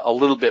a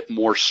little bit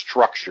more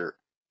structure,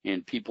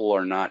 and people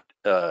are not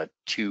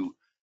too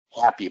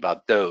happy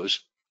about those.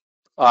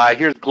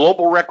 Here's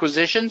global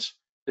requisitions.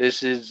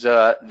 This is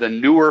the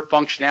newer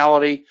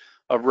functionality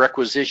of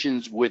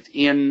requisitions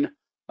within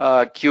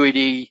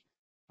QAD.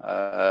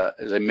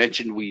 As I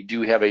mentioned, we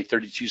do have a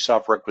 32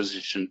 soft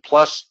requisition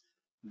plus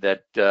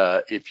that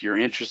if you're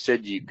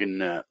interested, you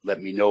can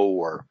let me know,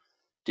 or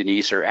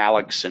Denise or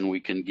Alex, and we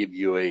can give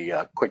you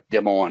a quick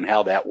demo on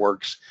how that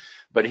works.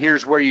 But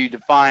here's where you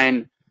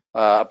define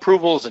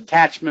approvals,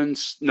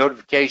 attachments,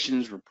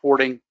 notifications,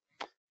 reporting,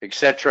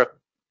 etc.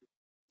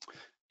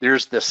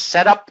 There's the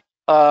setup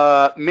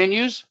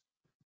menus.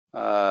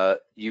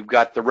 You've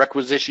got the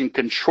requisition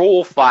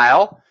control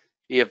file.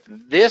 If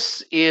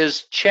this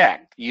is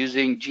checked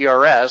using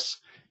GRS,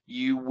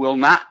 you will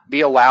not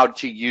be allowed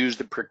to use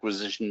the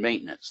requisition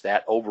maintenance.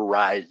 That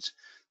overrides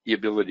the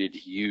ability to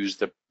use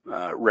the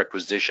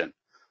requisition.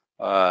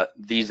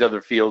 These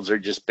other fields are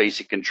just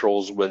basic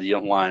controls, whether you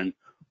outline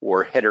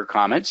or header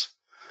comments.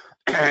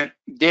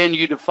 Then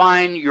you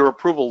define your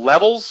approval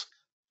levels.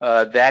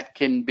 That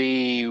can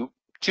be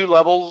 2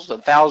 levels,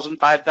 1,000,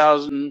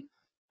 5,000.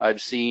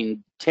 I've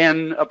seen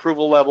 10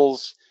 approval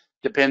levels.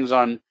 Depends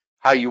on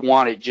how you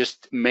want it.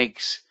 Just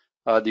makes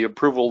the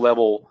approval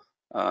level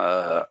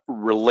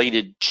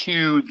related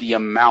to the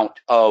amount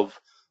of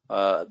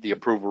the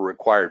approval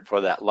required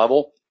for that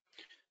level.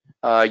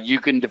 You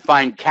can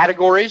define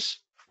categories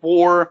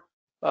for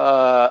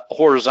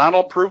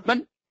horizontal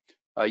improvement.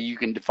 You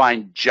can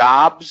define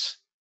jobs,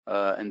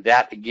 and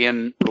that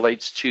again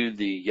relates to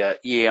the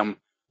EAM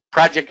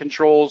project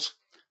controls.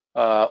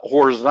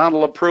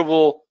 Horizontal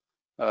approval,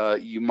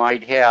 you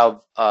might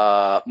have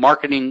a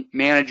marketing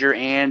manager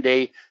and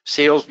a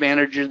sales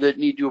manager that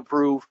need to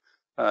approve.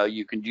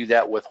 You can do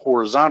that with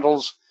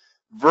horizontals.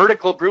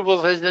 Vertical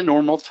approvals is the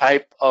normal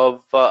type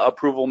of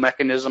approval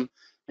mechanism,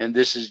 and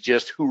this is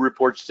just who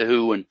reports to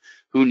who and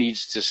who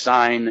needs to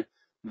sign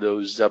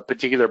those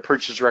particular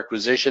purchase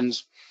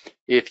requisitions.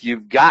 If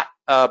you've got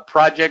a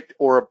project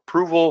or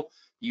approval,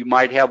 you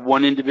might have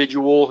one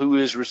individual who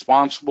is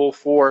responsible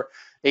for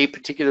a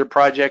particular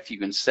project. You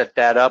can set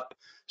that up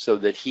so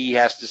that he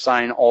has to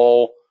sign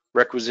all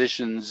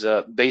requisitions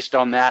based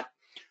on that.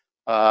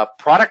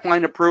 Product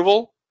line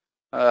approval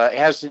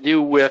has to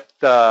do with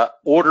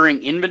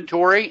ordering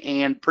inventory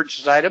and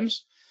purchase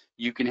items.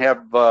 You can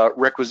have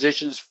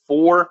requisitions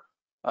for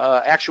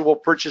actual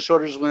purchase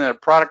orders within a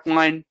product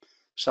line.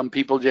 Some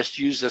people just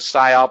use the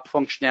PSYOP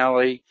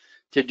functionality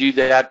to do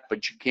that,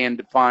 but you can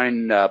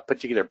define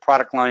particular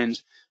product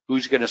lines,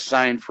 who's going to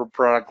sign for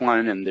product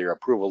line and their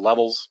approval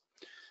levels.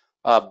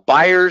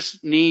 Buyers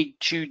need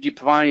to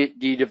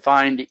be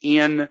defined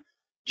in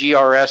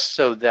GRS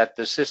so that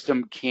the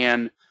system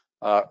can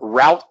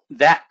route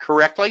that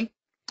correctly.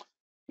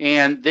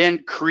 And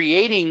then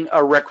creating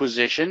a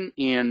requisition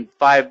in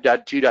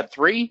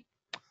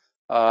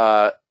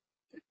 5.2.3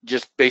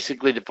 just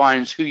basically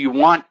defines who you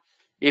want.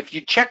 If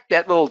you check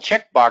that little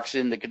checkbox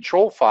in the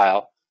control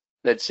file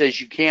that says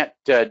you can't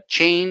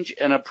change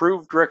an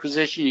approved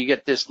requisition, you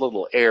get this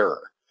little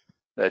error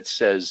that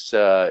says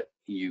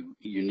you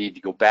need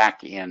to go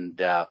back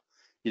and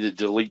either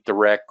delete the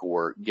rec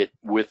or get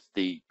with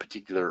the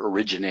particular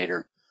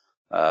originator.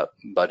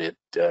 But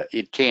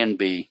it can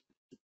be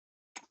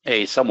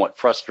a somewhat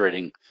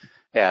frustrating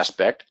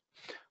aspect.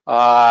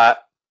 The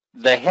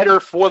header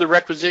for the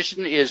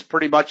requisition is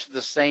pretty much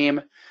the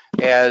same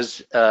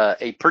as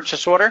a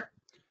purchase order.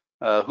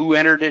 Who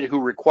entered it, who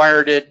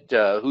required it,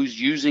 who's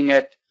using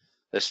it,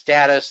 the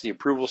status, the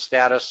approval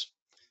status.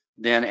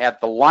 Then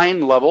at the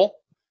line level,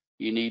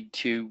 you need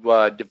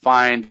to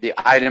define the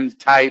item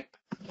type,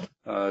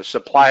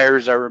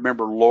 suppliers. I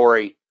remember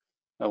Lori,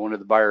 one of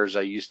the buyers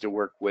I used to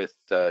work with,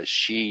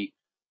 she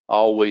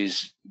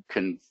always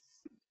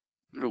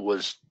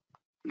was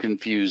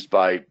confused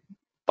by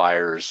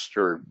buyers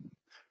or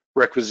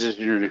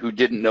requisitioners who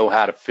didn't know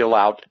how to fill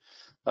out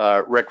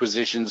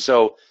requisitions.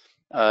 So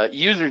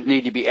users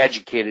need to be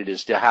educated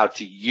as to how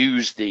to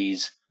use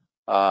these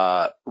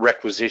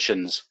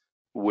requisitions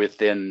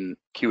within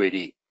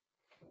QAD.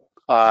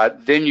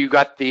 Then you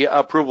got the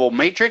approval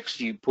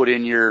matrix. You put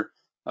in your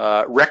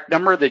rec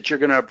number that you're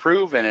going to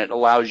approve, and it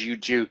allows you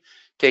to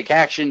take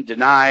action,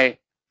 deny,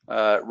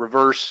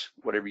 reverse,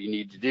 whatever you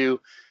need to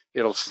do.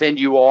 It'll send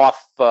you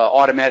off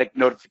automatic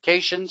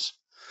notifications.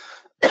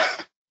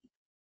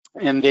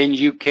 And then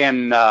you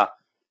can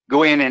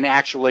go in and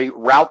actually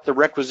route the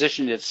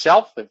requisition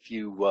itself if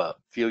you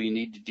feel you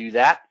need to do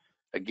that.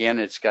 Again,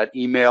 it's got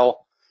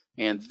email,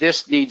 and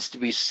this needs to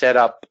be set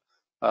up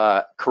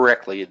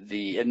correctly.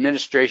 The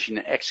administration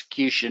and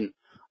execution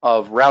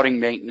of routing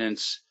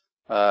maintenance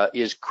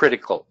is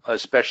critical,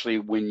 especially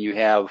when you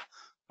have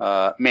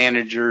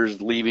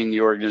managers leaving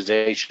the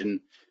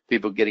organization,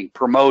 people getting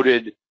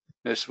promoted.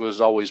 This was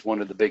always one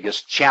of the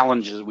biggest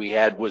challenges we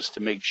had, was to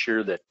make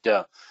sure that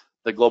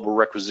the global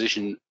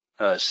requisition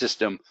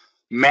system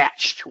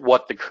matched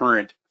what the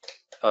current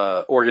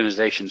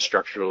organization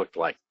structure looked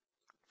like.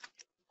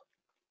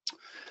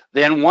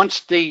 Then once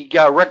the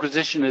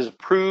requisition is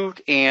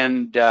approved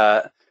and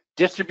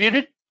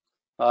distributed,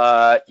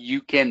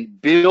 you can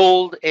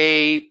build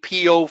a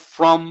PO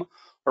from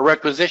a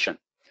requisition.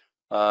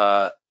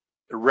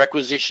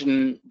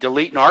 Requisition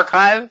delete and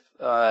archive.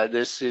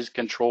 This is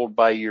controlled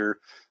by your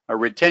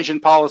retention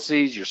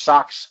policies, your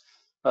SOX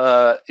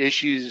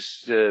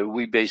issues.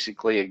 We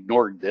basically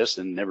ignored this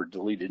and never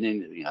deleted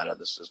anything out of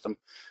the system,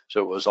 so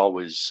it was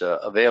always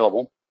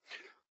available.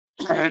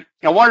 I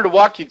wanted to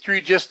walk you through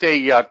just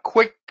a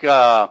quick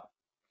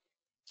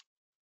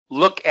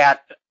look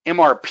at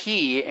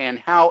MRP and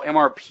how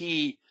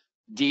MRP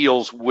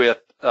deals with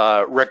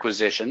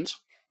requisitions.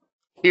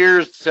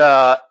 Here's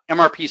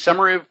MRP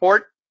summary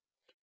report.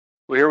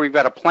 Here we've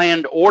got a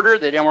planned order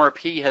that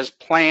MRP has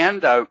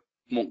planned. I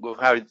won't go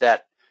how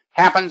that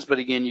happens, but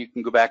again, you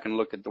can go back and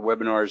look at the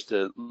webinars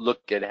to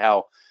look at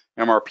how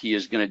MRP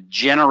is going to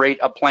generate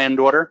a planned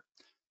order.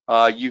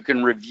 You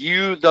can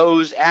review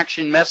those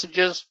action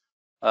messages,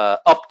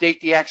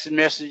 update the action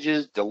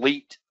messages,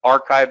 delete,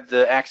 archive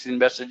the action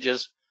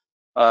messages,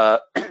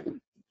 and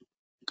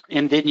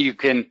then you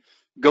can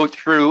go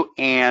through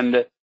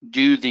and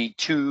do the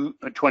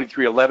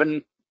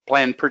 2311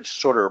 planned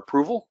purchase order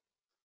approval.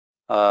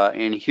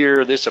 And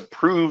here, this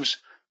approves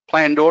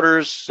planned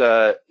orders.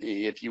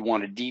 If you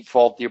want to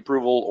default the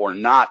approval or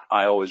not,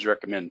 I always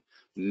recommend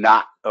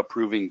not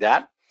approving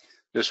that.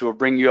 This will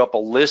bring you up a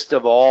list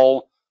of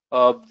all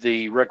of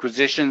the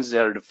requisitions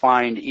that are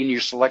defined in your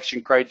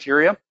selection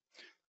criteria.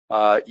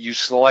 You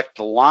select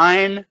the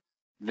line,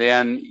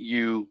 then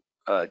you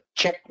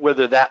check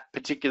whether that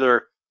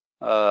particular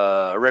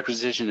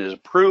requisition is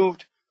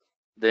approved.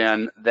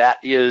 Then that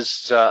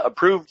is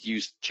approved. You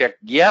check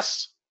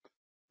yes.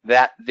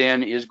 That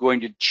then is going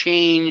to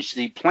change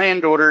the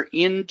planned order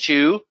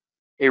into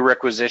a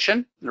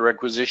requisition. The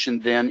requisition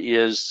then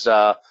is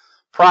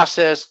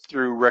processed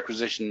through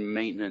requisition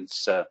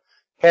maintenance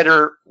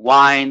header,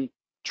 line,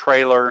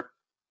 trailer,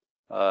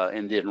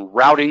 and then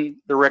routing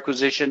the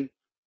requisition.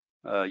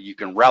 You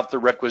can route the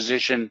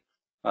requisition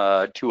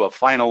to a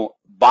final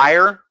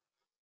buyer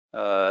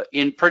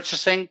in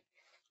purchasing,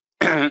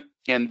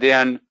 and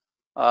then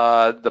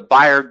the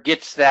buyer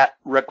gets that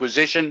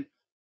requisition,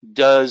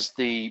 does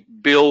the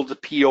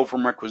build PO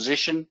from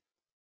requisition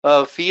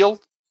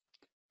field,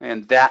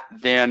 and that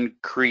then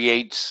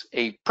creates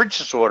a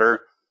purchase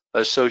order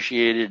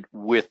associated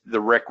with the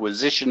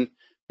requisition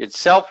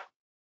itself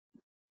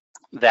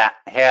that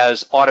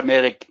has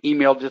automatic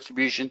email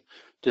distribution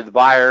to the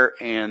buyer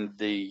and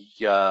the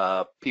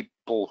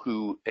people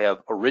who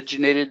have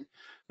originated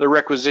the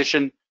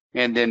requisition.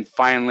 And then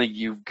finally,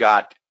 you've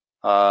got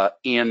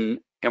in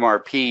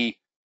MRP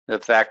the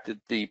fact that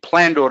the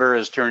planned order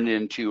has turned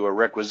into a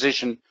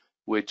requisition,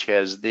 which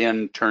has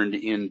then turned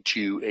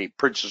into a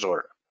purchase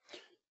order.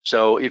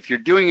 So if you're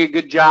doing a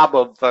good job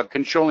of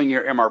controlling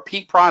your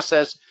MRP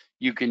process,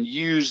 you can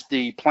use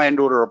the planned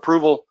order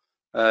approval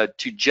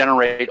to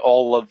generate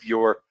all of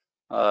your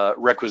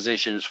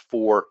requisitions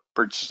for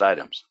purchase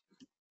items.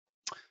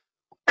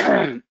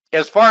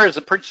 As far as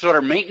the purchase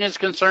order maintenance is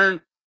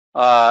concerned,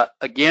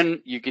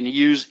 again, you can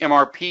use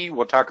MRP.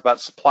 We'll talk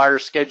about supplier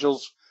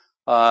schedules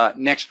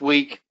next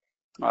week.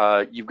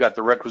 You've got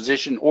the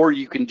requisition, or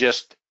you can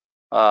just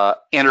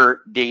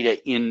enter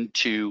data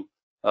into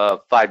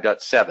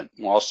 5.7.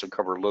 We'll also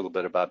cover a little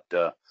bit about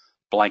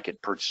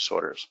blanket purchase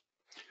orders.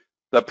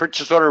 The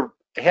purchase order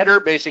header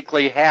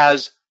basically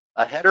has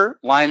a header,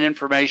 line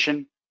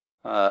information,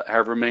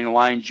 however many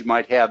lines you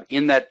might have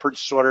in that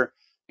purchase order,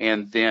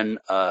 and then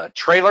a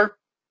trailer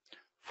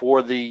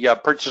for the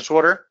purchase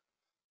order.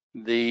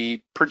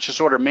 The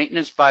purchase order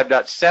maintenance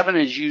 5.7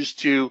 is used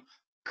to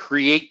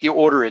create the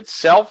order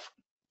itself,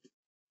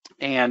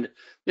 and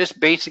this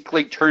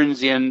basically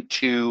turns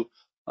into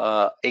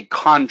a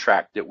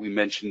contract that we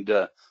mentioned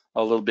a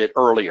little bit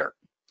earlier.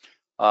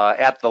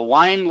 At the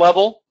line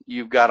level,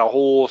 you've got a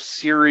whole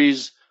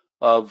series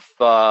of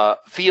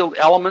field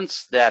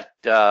elements that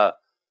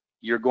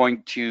you're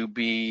going to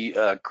be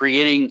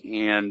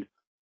creating and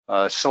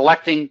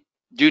selecting: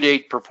 due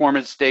date,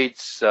 performance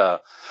dates,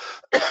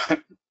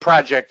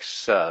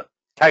 projects,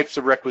 types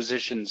of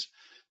requisitions,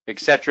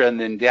 etc. And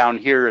then down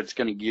here, it's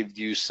going to give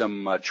you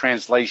some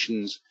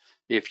translations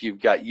if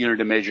you've got unit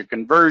to measure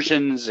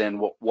conversions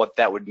and what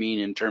that would mean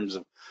in terms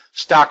of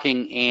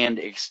stocking and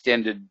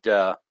extended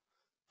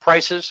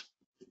prices.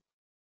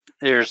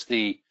 There's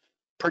the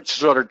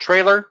purchase order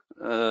trailer.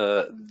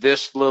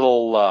 This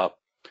little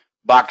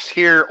box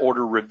here,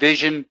 order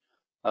revision.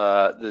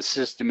 The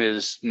system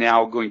is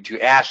now going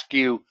to ask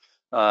you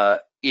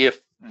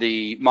if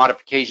the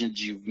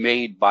modifications you've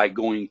made by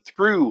going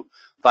through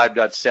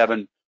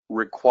 5.7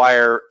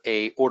 require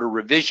a order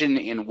revision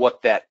and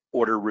what that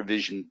order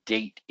revision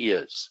date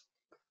is.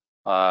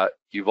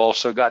 You've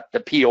also got the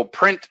PO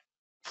print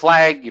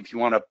flag. If you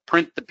want to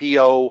print the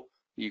PO,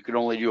 you can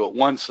only do it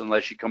once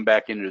unless you come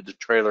back into the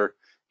trailer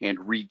and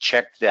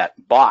recheck that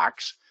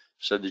box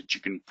so that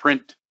you can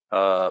print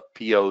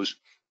POs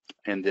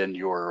and then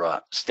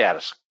your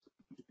status.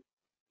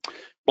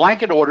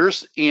 Blanket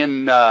orders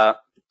in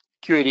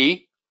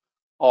QAD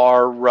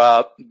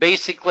are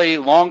basically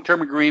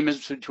long-term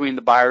agreements between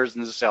the buyers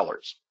and the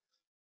sellers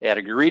at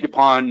agreed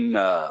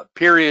upon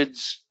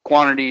periods,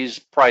 quantities,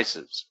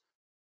 prices.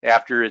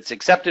 After it's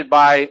accepted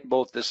by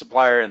both the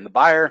supplier and the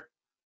buyer,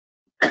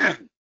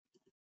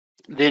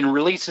 then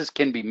releases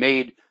can be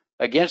made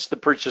against the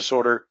purchase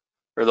order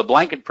or the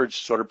blanket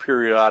purchase order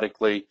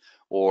periodically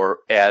or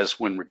as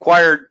when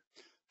required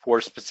for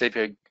a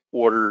specific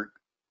order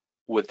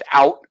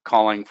without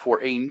calling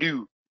for a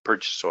new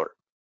purchase order.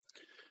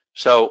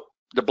 So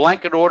the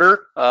blanket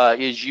order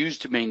is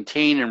used to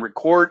maintain and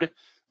record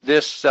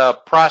this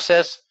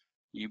process.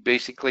 You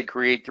basically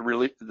create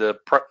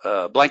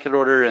the blanket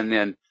order and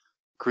then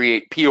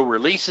create PO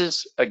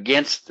releases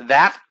against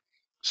that,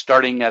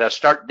 starting at a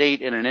start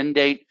date and an end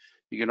date.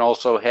 You can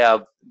also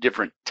have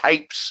different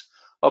types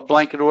of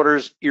blanket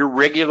orders,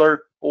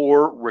 irregular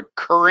or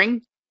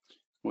recurring,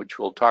 which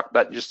we'll talk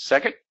about in just a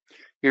second.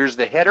 Here's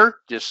the header,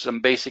 just some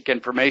basic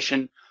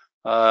information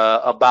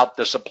about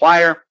the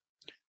supplier.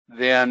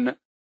 Then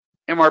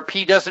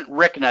MRP doesn't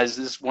recognize,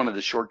 this is one of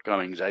the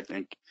shortcomings, I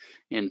think,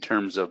 in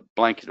terms of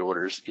blanket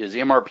orders, is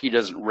MRP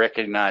doesn't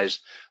recognize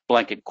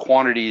blanket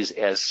quantities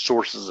as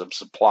sources of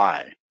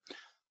supply.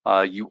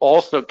 You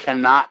also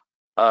cannot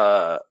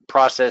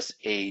process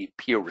a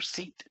PO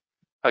receipt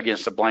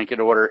against a blanket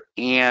order,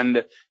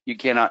 and you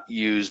cannot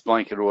use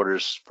blanket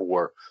orders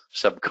for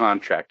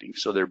subcontracting.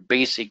 So they're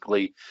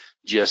basically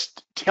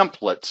just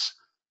templates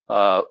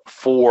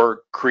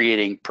for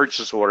creating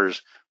purchase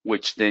orders,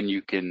 which then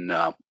you can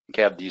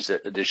have these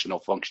additional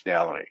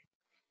functionality.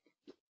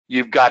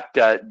 You've got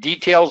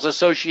details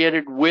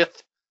associated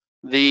with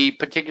the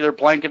particular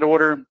blanket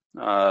order,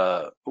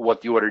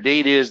 what the order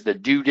date is, the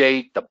due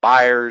date, the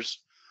buyers,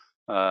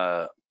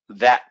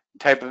 that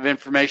type of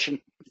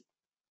information.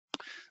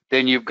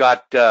 Then you've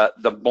got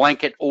the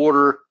blanket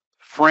order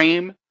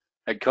frame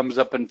that comes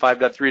up in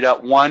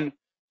 5.3.1.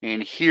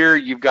 And here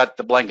you've got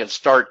the blanket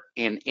start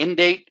and end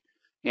date,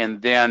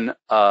 and then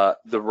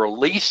the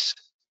release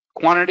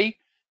quantity.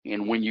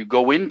 And when you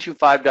go into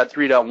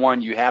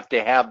 5.3.1, you have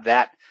to have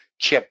that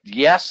checked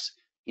yes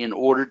in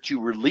order to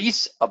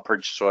release a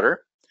purchase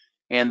order.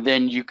 And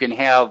then you can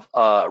have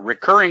a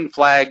recurring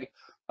flag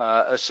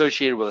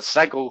associated with a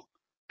cycle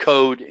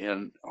code,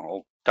 and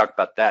I'll talk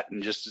about that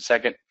in just a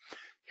second.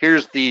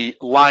 Here's the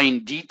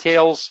line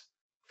details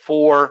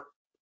for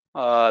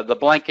the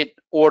blanket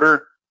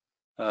order.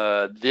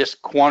 This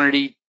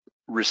quantity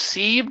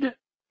received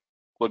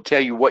will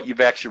tell you what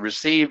you've actually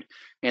received,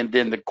 and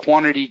then the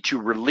quantity to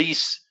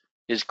release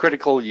is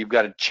critical. You've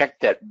got to check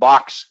that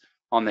box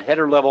on the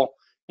header level,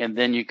 and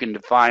then you can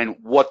define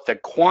what the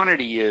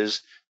quantity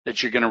is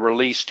that you're going to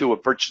release to a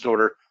purchase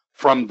order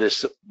from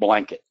this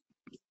blanket.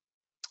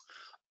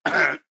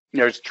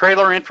 There's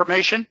trailer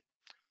information,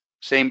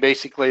 same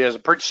basically as a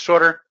purchase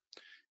order,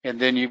 and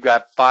then you've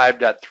got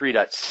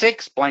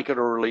 5.3.6 blanket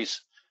or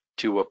release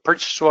to a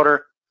purchase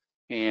order,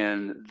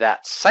 and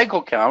that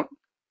cycle count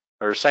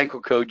or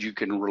cycle code, you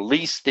can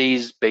release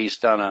these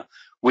based on a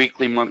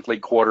weekly, monthly,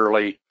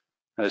 quarterly,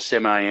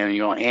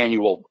 semi-annual,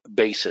 annual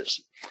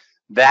basis.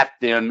 That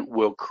then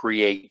will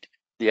create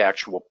the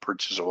actual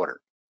purchase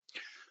order.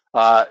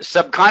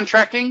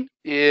 Subcontracting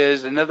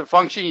is another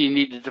function. You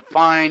need to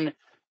define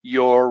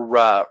your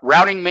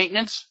routing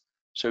maintenance.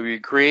 So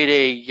you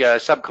create a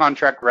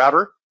subcontract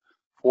router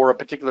for a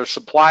particular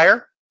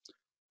supplier.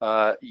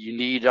 You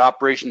need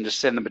operation to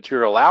send the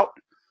material out,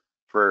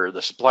 for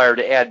the supplier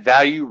to add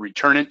value,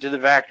 return it to the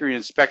factory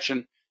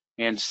inspection,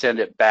 and send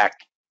it back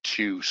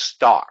to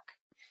stock.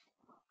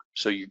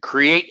 So you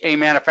create a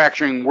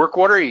manufacturing work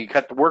order, you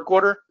cut the work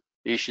order,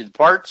 issue the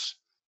parts,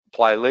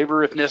 apply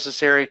labor if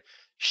necessary,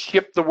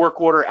 ship the work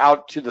order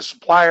out to the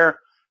supplier,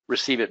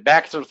 receive it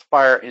back to the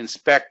supplier,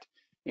 inspect,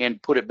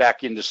 and put it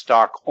back into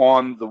stock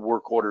on the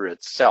work order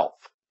itself.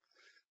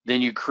 Then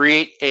you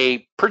create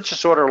a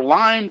purchase order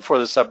line for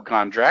the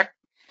subcontract.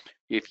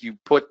 If you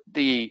put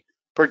the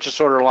purchase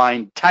order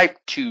line type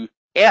to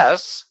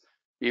S,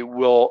 it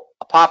will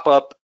pop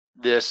up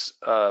this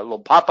little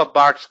pop-up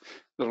box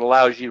that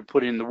allows you to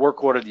put in the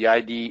work order, the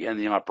ID, and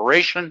the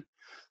operation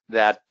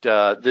that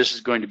this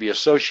is going to be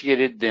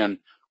associated. Then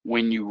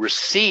when you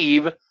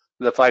receive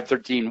the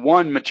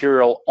 513.1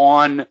 material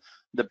on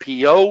the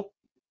PO,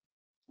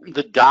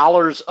 the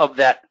dollars of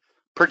that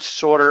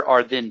purchase order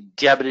are then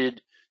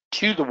debited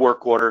to the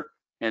work order,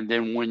 and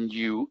then when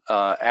you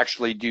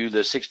actually do the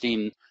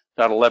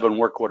 16.11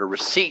 work order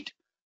receipt,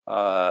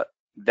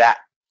 that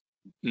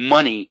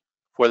money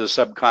for the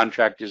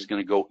subcontract is going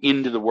to go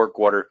into the work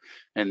order,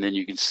 and then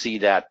you can see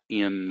that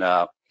in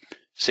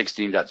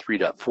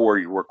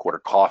 16.3.4, your work order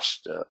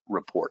cost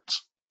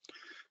reports.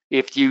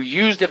 If you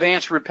used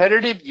advanced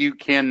repetitive, you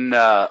can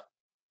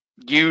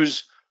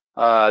use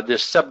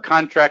this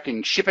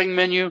subcontracting shipping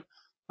menu.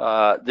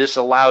 This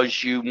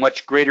allows you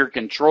much greater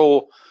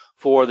control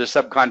for the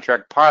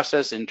subcontract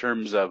process in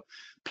terms of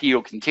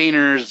PO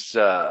containers,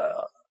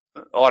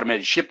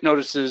 automated ship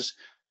notices,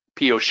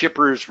 PO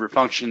shippers,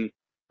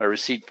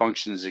 receipt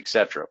functions,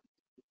 etc.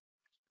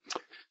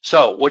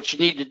 So what you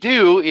need to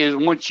do is,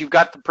 once you've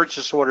got the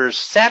purchase orders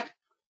set,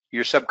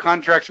 your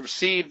subcontracts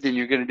received, then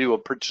you're going to do a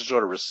purchase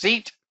order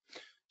receipt.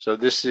 So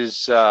this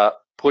is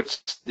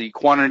puts the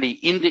quantity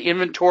into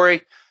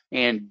inventory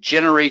and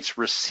generates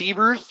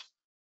receivers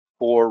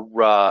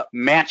for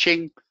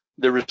matching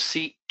the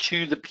receipt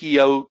to the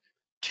PO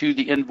to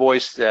the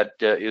invoice that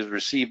is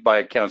received by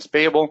accounts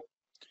payable.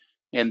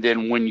 And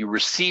then when you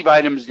receive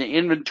items in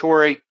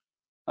inventory,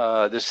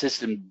 the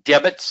system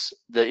debits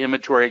the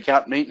inventory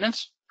account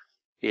maintenance.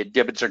 It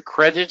debits or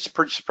credits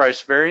purchase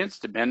price variance,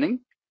 depending.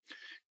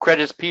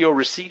 Credits PO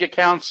receipt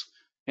accounts,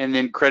 and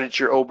then credits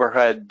your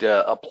overhead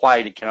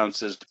applied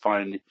accounts as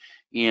defined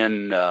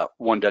in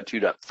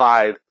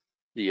 1.2.5,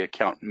 the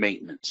account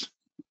maintenance.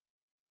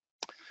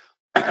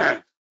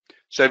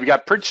 So if you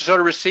got purchase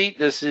order receipt,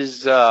 this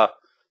is the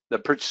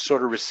purchase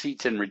order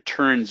receipts and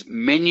returns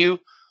menu.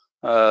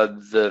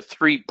 The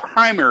three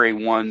primary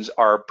ones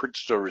are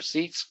purchase order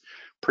receipts,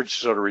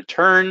 purchase order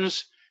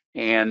returns,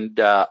 and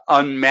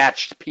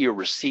unmatched PO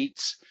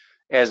receipts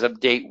as of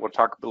date. We'll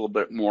talk a little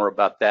bit more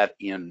about that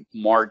in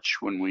March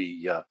when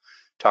we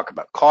talk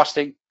about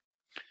costing.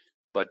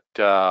 But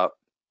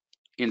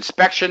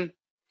inspection,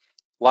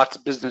 lots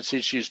of business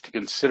issues to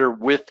consider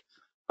with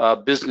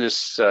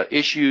business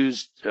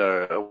issues.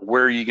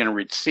 Where are you going to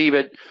receive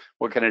it?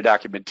 What kind of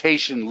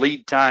documentation,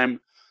 lead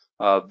time,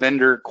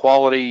 vendor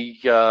quality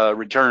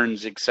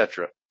returns,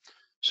 etc.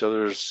 So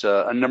there's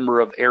a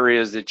number of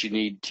areas that you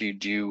need to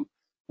do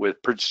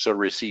with purchase order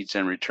receipts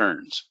and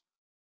returns.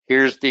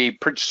 Here's the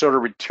purchase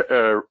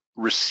order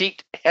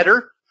receipt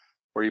header,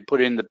 where you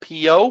put in the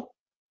PO.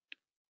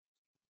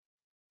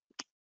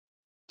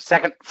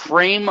 Second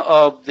frame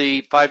of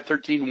the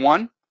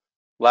 513.1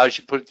 allows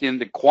you to put in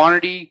the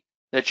quantity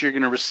that you're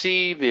going to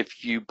receive.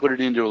 If you put it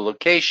into a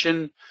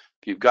location,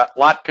 if you've got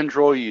lot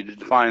control, you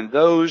define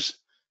those,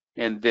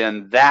 and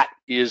then that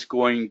is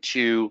going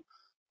to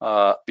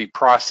be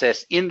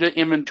processed into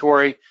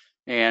inventory,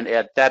 and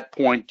at that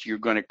point you're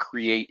going to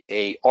create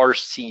a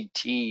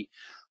RCT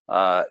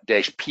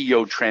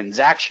 -PO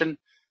transaction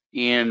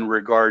in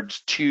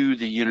regards to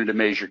the unit of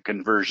measure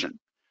conversion.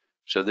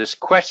 So this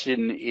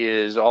question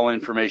is all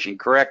information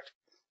correct?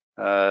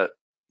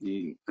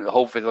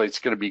 Hopefully it's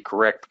going to be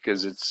correct,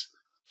 because it's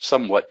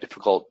somewhat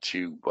difficult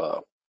to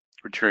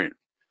return.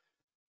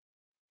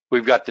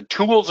 We've got the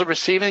tools of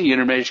receiving,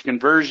 unit of measure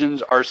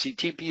conversions,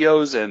 RCT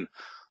POs, and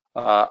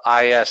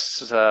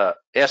ISS.PRV,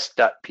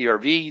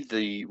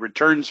 the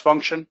returns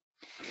function.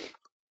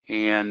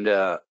 And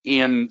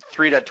in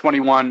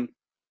 3.21,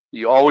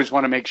 you always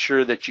want to make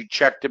sure that you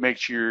check to make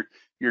sure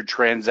your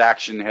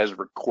transaction has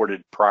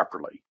recorded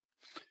properly.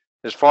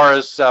 As far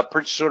as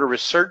purchase order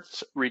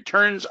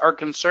returns are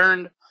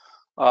concerned,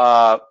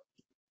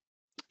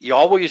 you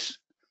always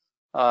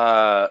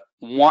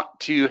want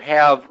to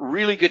have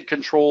really good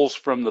controls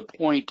from the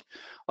point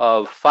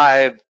of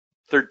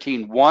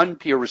 5.13.1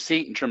 PO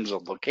receipt in terms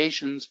of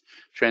locations,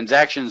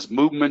 transactions,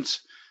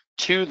 movements,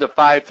 to the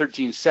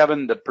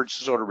 5.13.7, the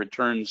purchase order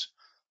returns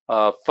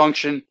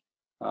function.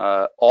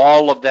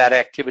 All of that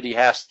activity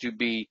has to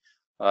be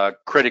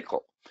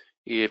critical.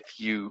 If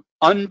you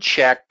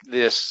uncheck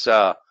this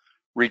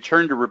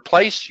return to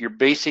replace, you're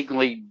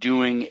basically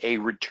doing a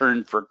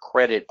return for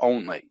credit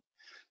only.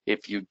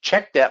 If you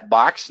check that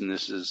box, and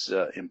this is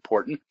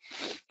important,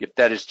 if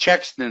that is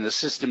checked, then the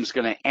system is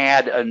going to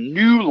add a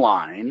new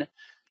line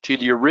to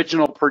the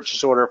original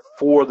purchase order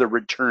for the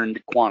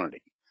returned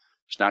quantity.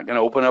 It's not going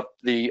to open up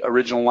the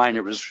original line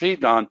it was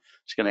received on.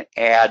 It's going to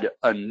add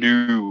a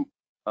new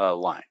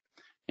line.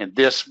 And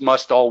this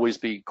must always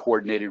be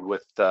coordinated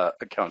with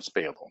accounts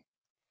payable.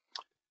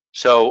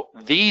 So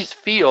these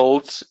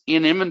fields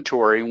in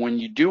inventory, when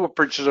you do a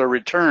purchase or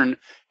return,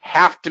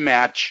 have to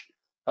match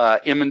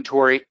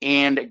inventory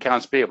and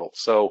accounts payable.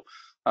 So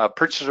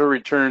purchase or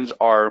returns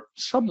are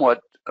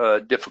somewhat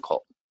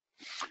difficult.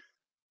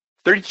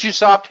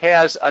 32Soft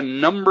has a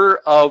number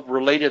of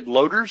related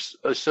loaders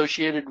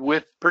associated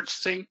with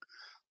purchasing,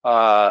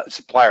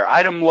 supplier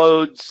item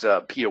loads,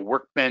 PO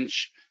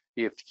workbench.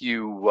 If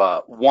you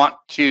want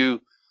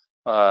to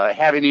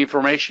have any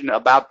information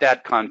about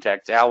that,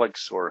 contact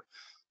Alex or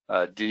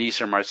Denise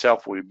or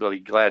myself. We'd be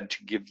glad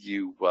to give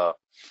you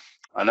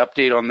an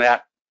update on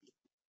that.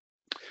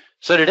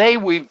 So today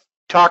we've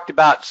talked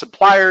about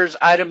suppliers,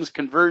 items,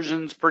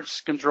 conversions,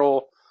 purchase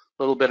control,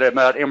 a little bit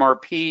about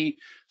MRP,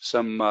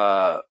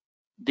 some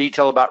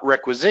detail about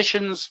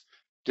requisitions,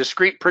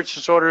 discrete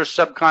purchase orders,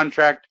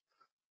 subcontract,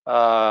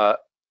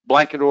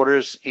 blanket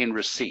orders, and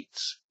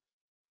receipts.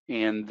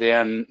 And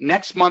then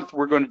next month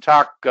we're going to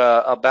talk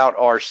about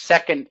our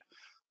second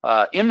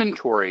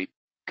inventory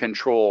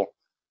control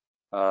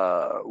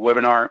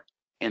webinar.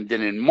 And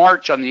then in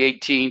March on the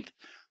 18th,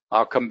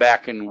 I'll come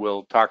back and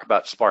we'll talk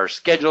about supplier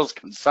schedules,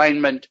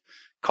 consignment,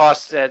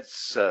 cost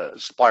sets,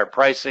 supplier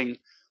pricing, a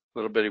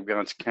little bit of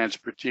accounts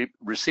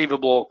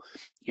receivable,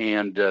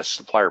 and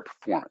supplier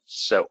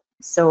performance.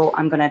 So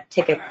I'm going to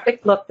take a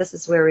quick look. This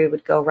is where we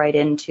would go right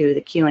into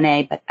the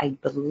Q&A, but I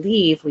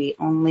believe we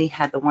only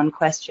had the one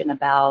question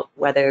about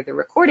whether the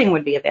recording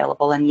would be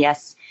available, and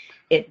yes,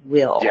 it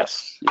will.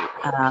 Yes.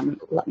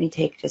 Let me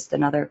take just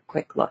another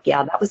quick look.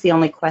 Yeah, that was the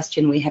only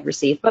question we had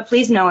received, but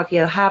please know if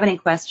you have any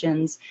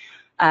questions,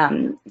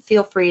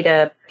 feel free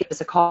to give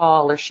us a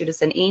call or shoot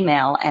us an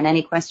email, and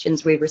any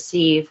questions we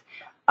receive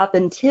up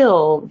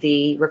until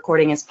the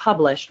recording is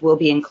published will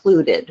be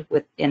included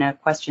within a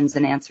questions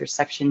and answers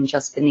section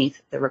just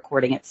beneath the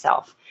recording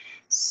itself.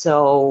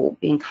 So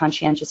being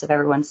conscientious of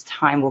everyone's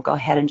time, we'll go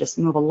ahead and just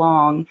move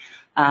along.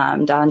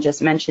 Don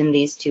just mentioned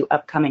these two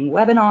upcoming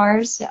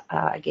webinars.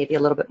 I gave you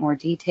a little bit more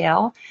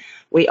detail.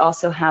 We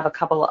also have a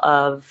couple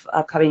of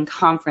upcoming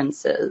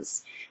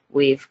conferences.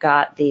 We've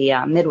got the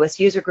Midwest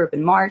User Group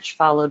in March,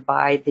 followed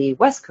by the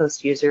West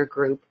Coast User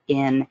Group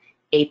in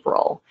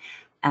April.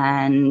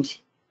 And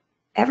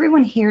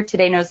everyone here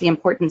today knows the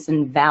importance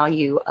and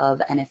value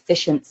of an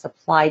efficient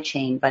supply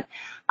chain, but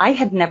I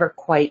had never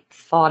quite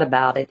thought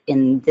about it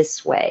in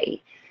this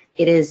way.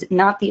 It is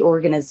not the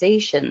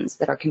organizations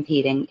that are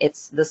competing,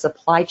 it's the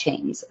supply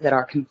chains that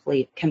are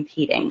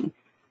competing.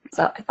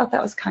 So I thought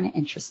that was kind of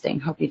interesting.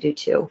 Hope you do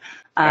too.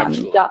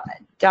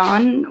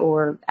 Don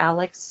or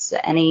Alex,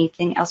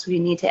 anything else we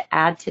need to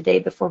add today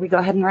before we go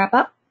ahead and wrap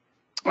up?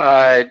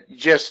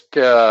 Just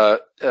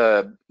a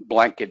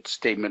blanket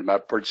statement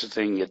about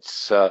purchasing.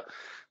 It's,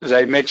 as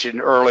I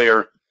mentioned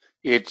earlier,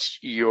 it's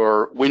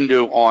your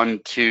window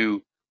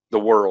onto the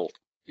world.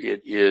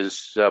 It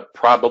is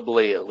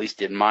probably, at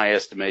least in my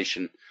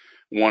estimation,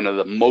 one of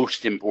the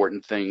most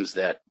important things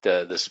that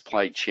the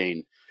supply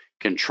chain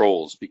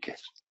controls,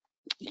 because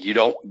you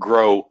don't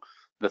grow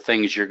the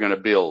things you're going to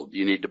build.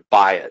 You need to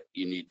buy it.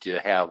 You need to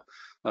have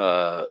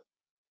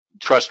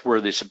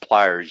trustworthy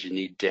suppliers. You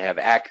need to have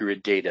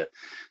accurate data.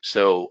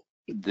 So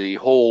the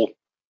whole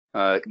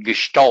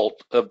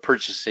gestalt of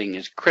purchasing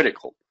is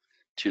critical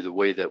to the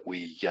way that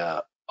we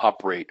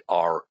operate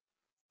our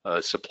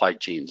supply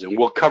chains. And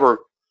we'll cover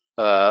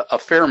a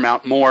fair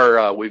amount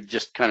more. We've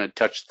just kind of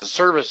touched the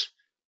service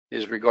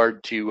as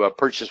regard to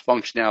purchase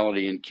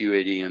functionality in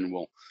QAD, and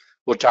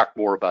we'll talk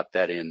more about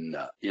that in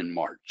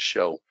March.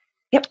 So,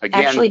 yep.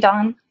 Again, actually,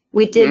 Don,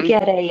 we did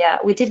get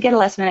a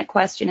last-minute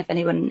question. If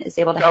anyone is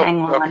able to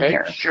hang on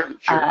here, sure.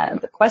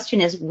 The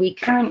question is: we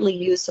currently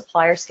use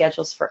supplier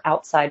schedules for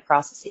outside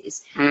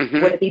processes.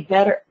 Would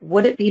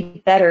it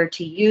be better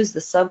to use the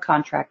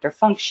subcontractor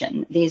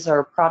function? These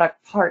are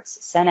product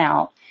parts sent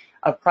out,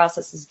 a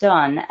process is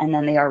done, and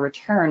then they are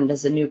returned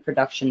as a new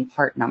production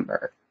part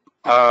number.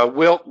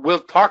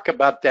 We'll talk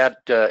about that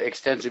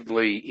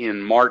extensively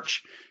in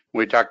March.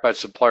 We talk about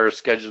supplier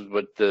schedules,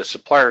 but the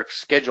supplier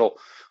schedule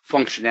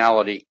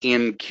functionality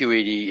in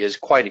QAD is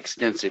quite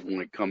extensive when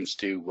it comes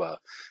to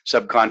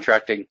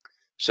subcontracting.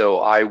 So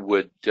I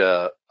would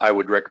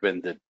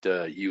recommend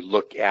that you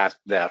look at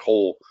that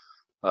whole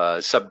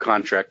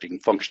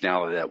subcontracting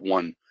functionality, that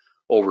one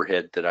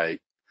overhead that I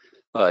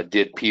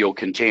did, PO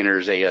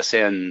containers,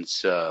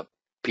 ASNs,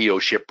 PO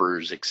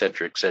shippers, et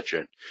cetera,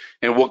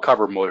 and we'll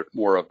cover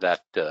more of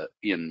that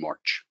in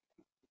March.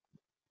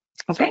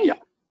 Okay. So, yeah.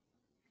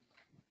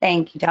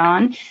 Thank you,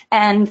 Don.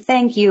 And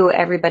thank you,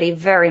 everybody,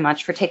 very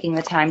much for taking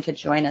the time to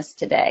join us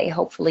today.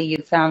 Hopefully you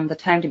found the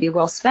time to be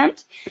well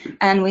spent,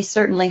 and we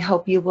certainly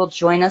hope you will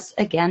join us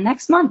again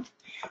next month.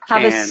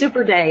 Have a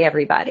super day,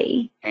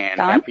 everybody. And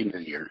Don? Happy New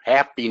Year.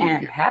 Happy New Year.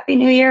 Happy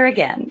New Year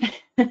again.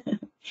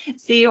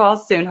 See you all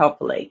soon,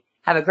 hopefully.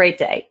 Have a great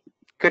day.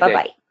 Good day.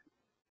 Bye-bye.